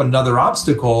 just put up another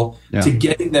obstacle to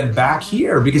getting them back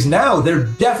here, because now they're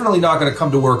definitely not going to come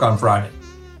to work on Friday.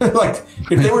 Like,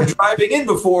 if they were driving in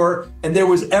before and there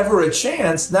was ever a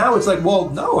chance, now it's like,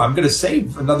 well, no, I'm going to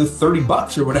save another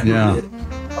 $30 or whatever it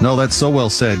is. No, that's so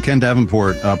well said. Ken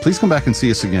Davenport, please come back and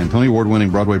see us again. Tony Award-winning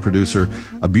Broadway producer.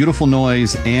 A Beautiful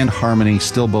Noise and Harmony,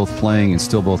 still both playing and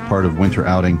still both part of Winter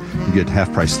Outing. You get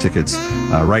half-price tickets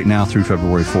right now through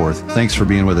February 4th. Thanks for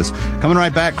being with us. Coming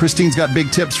right back, Christine's got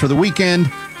big tips for the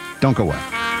weekend. Don't go away.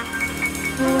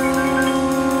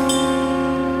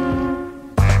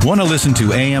 Want to listen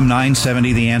to AM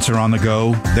 970 The Answer on the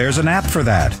go? There's an app for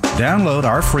that. Download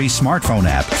our free smartphone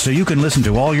app so you can listen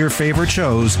to all your favorite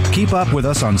shows, keep up with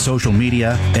us on social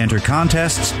media, enter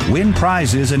contests, win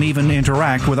prizes, and even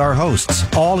interact with our hosts,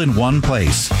 all in one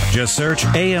place. Just search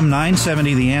AM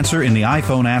 970 The Answer in the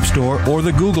iPhone App Store or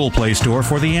the Google Play Store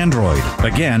for the Android.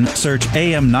 Again, search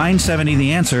AM 970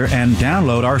 The Answer and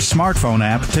download our smartphone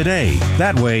app today.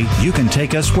 That way, you can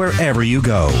take us wherever you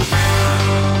go.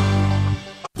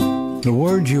 The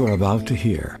words you are about to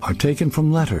hear are taken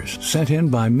from letters sent in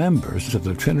by members of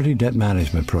the Trinity Debt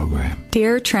Management Program.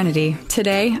 Dear Trinity,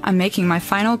 today I'm making my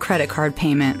final credit card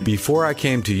payment. Before I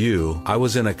came to you, I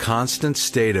was in a constant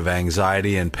state of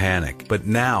anxiety and panic, but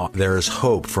now there is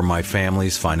hope for my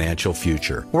family's financial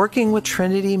future. Working with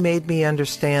Trinity made me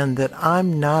understand that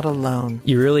I'm not alone.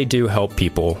 You really do help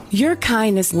people. Your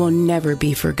kindness will never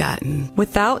be forgotten.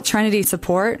 Without Trinity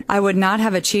support, I would not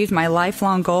have achieved my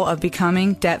lifelong goal of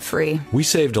becoming debt-free. We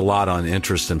saved a lot on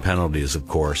interest and penalties, of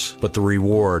course, but the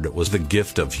reward was the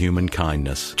gift of human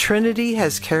kindness. Trinity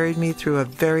has carried me through a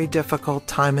very difficult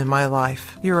time in my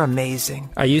life. You're amazing.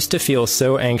 I used to feel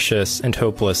so anxious and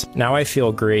hopeless. Now I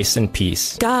feel grace and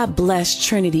peace. God bless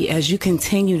Trinity as you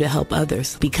continue to help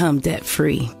others become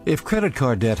debt-free. If credit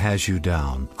card debt has you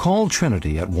down, call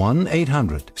Trinity at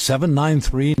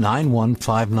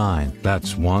 1-800-793-9159.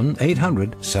 That's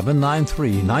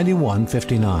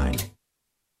 1-800-793-9159.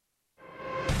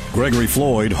 Gregory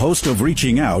Floyd, host of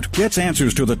Reaching Out, gets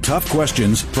answers to the tough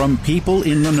questions from people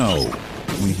in the know.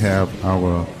 We have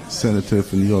our Senator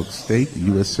from New York State,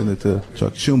 U.S. Senator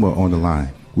Chuck Schumer, on the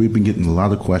line. We've been getting a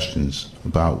lot of questions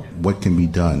about what can be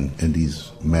done in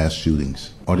these mass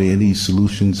shootings. Are there any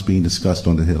solutions being discussed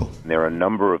on the Hill? There are a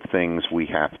number of things we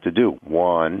have to do.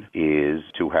 One is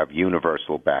to have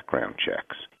universal background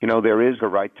checks. You know, there is a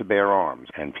right to bear arms,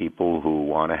 and people who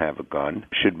want to have a gun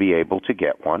should be able to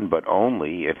get one, but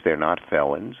only if they're not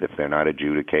felons, if they're not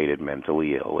adjudicated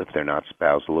mentally ill, if they're not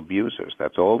spousal abusers.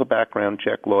 That's all the background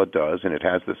check law does, and it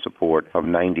has the support of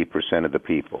 90% of the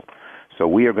people. So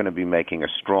we are going to be making a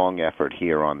strong effort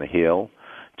here on the Hill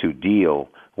to deal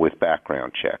with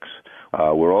background checks.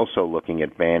 We're also looking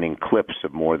at banning clips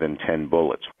of more than 10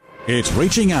 bullets. It's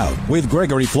Reaching Out with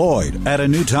Gregory Floyd at a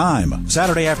new time,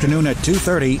 Saturday afternoon at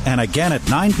 2:30 and again at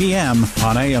 9 p.m.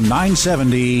 on AM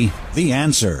 970, The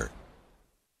Answer.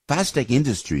 Fastech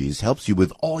Industries helps you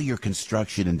with all your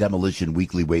construction and demolition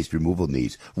weekly waste removal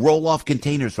needs. Roll-off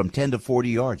containers from 10 to 40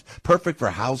 yards. Perfect for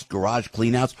house, garage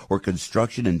cleanouts, or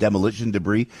construction and demolition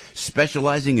debris.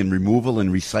 Specializing in removal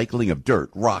and recycling of dirt,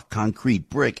 rock, concrete,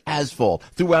 brick, asphalt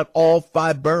throughout all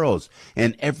 5 boroughs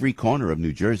and every corner of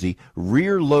New Jersey.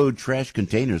 Rear-load trash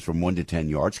containers from 1 to 10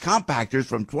 yards. Compactors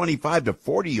from 25 to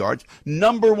 40 yards.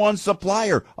 #1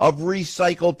 supplier of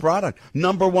recycled product.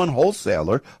 #1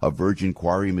 wholesaler of virgin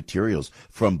quarry materials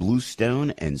from bluestone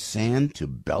and sand to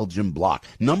Belgian block.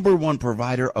 #1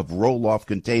 provider of roll-off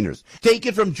containers. Take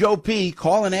it from Joe P.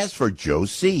 Call and ask for Joe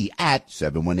C. at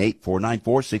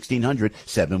 718-494-1600,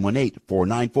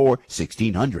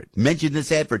 718-494-1600. Mention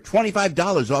this ad for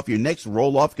 $25 off your next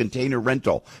roll-off container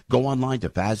rental. Go online to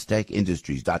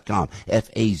FazTechIndustries.com,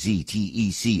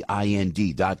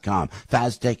 FazTechInd.com.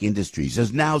 Faztech Industries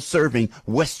is now serving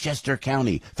Westchester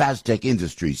County. Faztech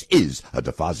Industries is a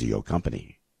DeFazio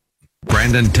company.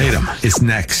 Brandon Tatum is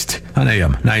next on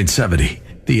AM 970,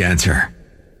 The Answer.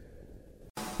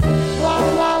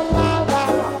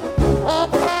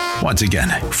 Once again,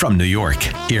 from New York,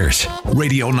 here's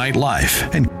Radio Night Live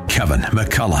and Kevin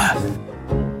McCullough.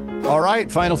 All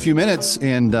right, final few minutes,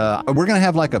 and we're going to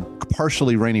have like a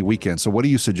partially rainy weekend. So what are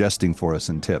you suggesting for us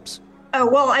in tips? Oh,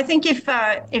 well, I think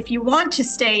if you want to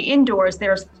stay indoors,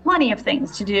 there's plenty of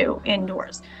things to do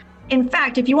indoors. In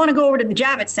fact, if you want to go over to the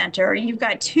Javits Center, you've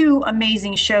got 2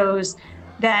 amazing shows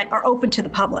that are open to the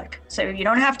public. So you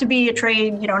don't have to be a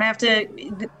trade. You don't have to.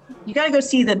 You got to go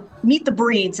see Meet the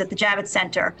Breeds at the Javits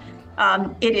Center.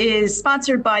 It is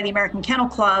sponsored by the American Kennel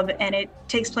Club, and it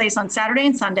takes place on Saturday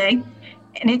and Sunday.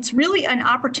 And it's really an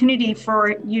opportunity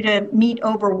for you to meet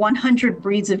over 100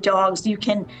 breeds of dogs. You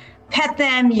can pet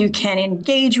them, you can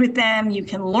engage with them, you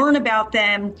can learn about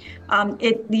them.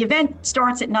 The event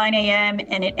starts at 9 a.m.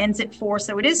 and it ends at 4,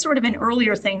 so it is sort of an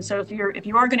earlier thing. So if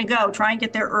you are going to go, try and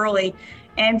get there early.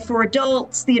 And for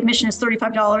adults, the admission is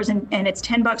 $35 and it's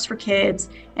 $10 for kids.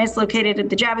 And it's located at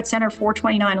the Javits Center,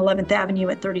 429 11th Avenue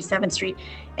at 37th Street.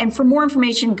 And for more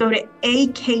information, go to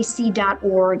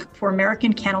akc.org for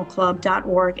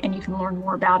AmericanKennelClub.org, and you can learn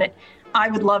more about it. I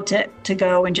would love to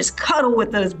go and just cuddle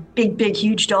with those big,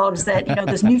 huge dogs that,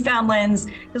 those Newfoundlands,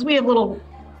 because we have little,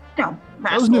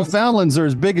 rascals. Those Newfoundlands are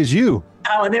as big as you.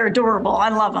 Oh, they're adorable. I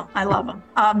love them.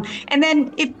 And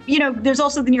then there's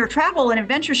also the New York Travel and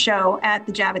Adventure Show at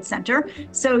the Javits Center.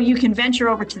 So you can venture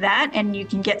over to that and you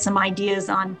can get some ideas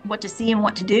on what to see and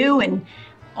what to do and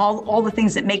all the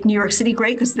things that make New York City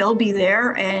great, because they'll be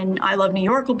there, and I Love New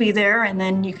York will be there. And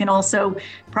then you can also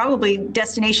probably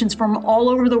destinations from all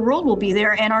over the world will be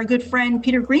there. And our good friend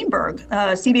Peter Greenberg,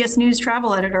 CBS News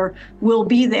travel editor, will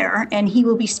be there, and he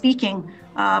will be speaking,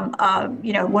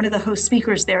 one of the host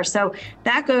speakers there. So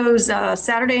that goes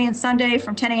Saturday and Sunday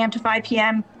from 10 a.m. to 5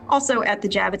 p.m. Also at the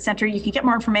Javits Center. You can get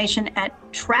more information at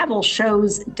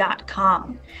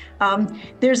travelshows.com.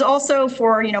 There's also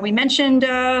we mentioned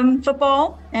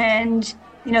football, and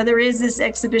there is this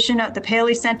exhibition at the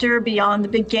Paley Center, Beyond the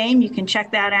Big Game. You can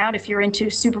check that out if you're into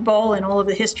Super Bowl and all of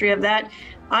the history of that.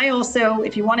 I also,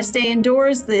 if you want to stay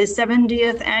indoors, the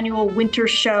 70th annual Winter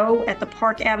Show at the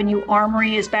Park Avenue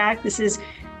Armory is back. This is,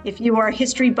 if you are a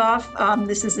history buff,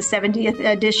 this is the 70th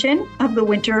edition of the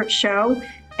Winter Show,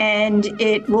 and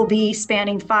it will be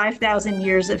spanning 5,000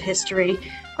 years of history.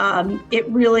 It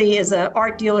really is an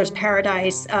art dealer's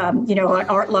paradise, an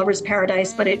art lover's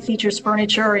paradise, but it features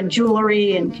furniture and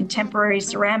jewelry and contemporary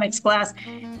ceramics, glass.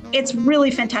 It's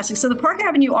really fantastic. So the Park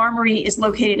Avenue Armory is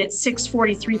located at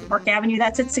 643 Park Avenue.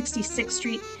 That's at 66th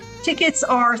Street. Tickets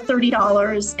are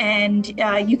 $30, and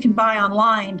you can buy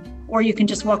online, or you can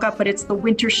just walk up, but it's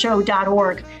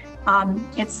thewintershow.org.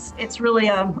 It's really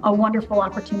a wonderful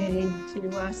opportunity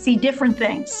to see different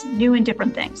things, new and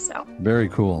different things. So very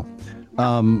cool.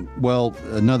 Well,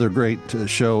 another great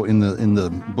show in the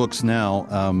books now,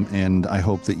 and I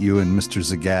hope that you and Mr.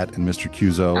 Zagat and Mr.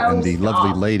 Cuso and the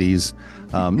lovely ladies.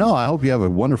 I hope you have a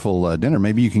wonderful dinner.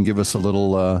 Maybe you can give us a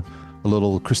little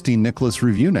Christine Nicholas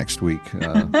review next week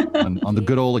on the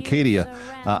good old Acadia.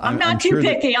 I'm not too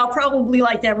picky. I'll probably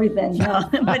like everything.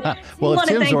 But well, if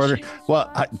Tim's ordering,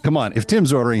 come on. If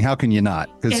Tim's ordering, how can you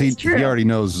not? Because he already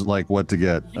knows what to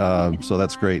get. So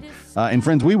that's great. And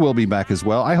friends, we will be back as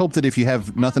well. I hope that if you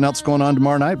have nothing else going on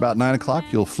tomorrow night, about 9 o'clock,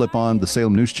 you'll flip on the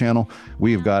Salem News Channel.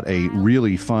 We have got a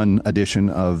really fun edition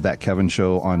of That Kevin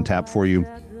Show on tap for you,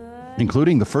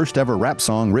 including the first ever rap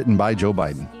song written by Joe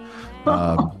Biden.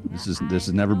 This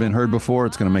has never been heard before.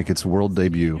 It's going to make its world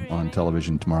debut on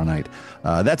television tomorrow night.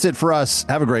 That's it for us.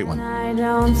 Have a great one. I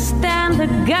don't stand the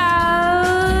guy.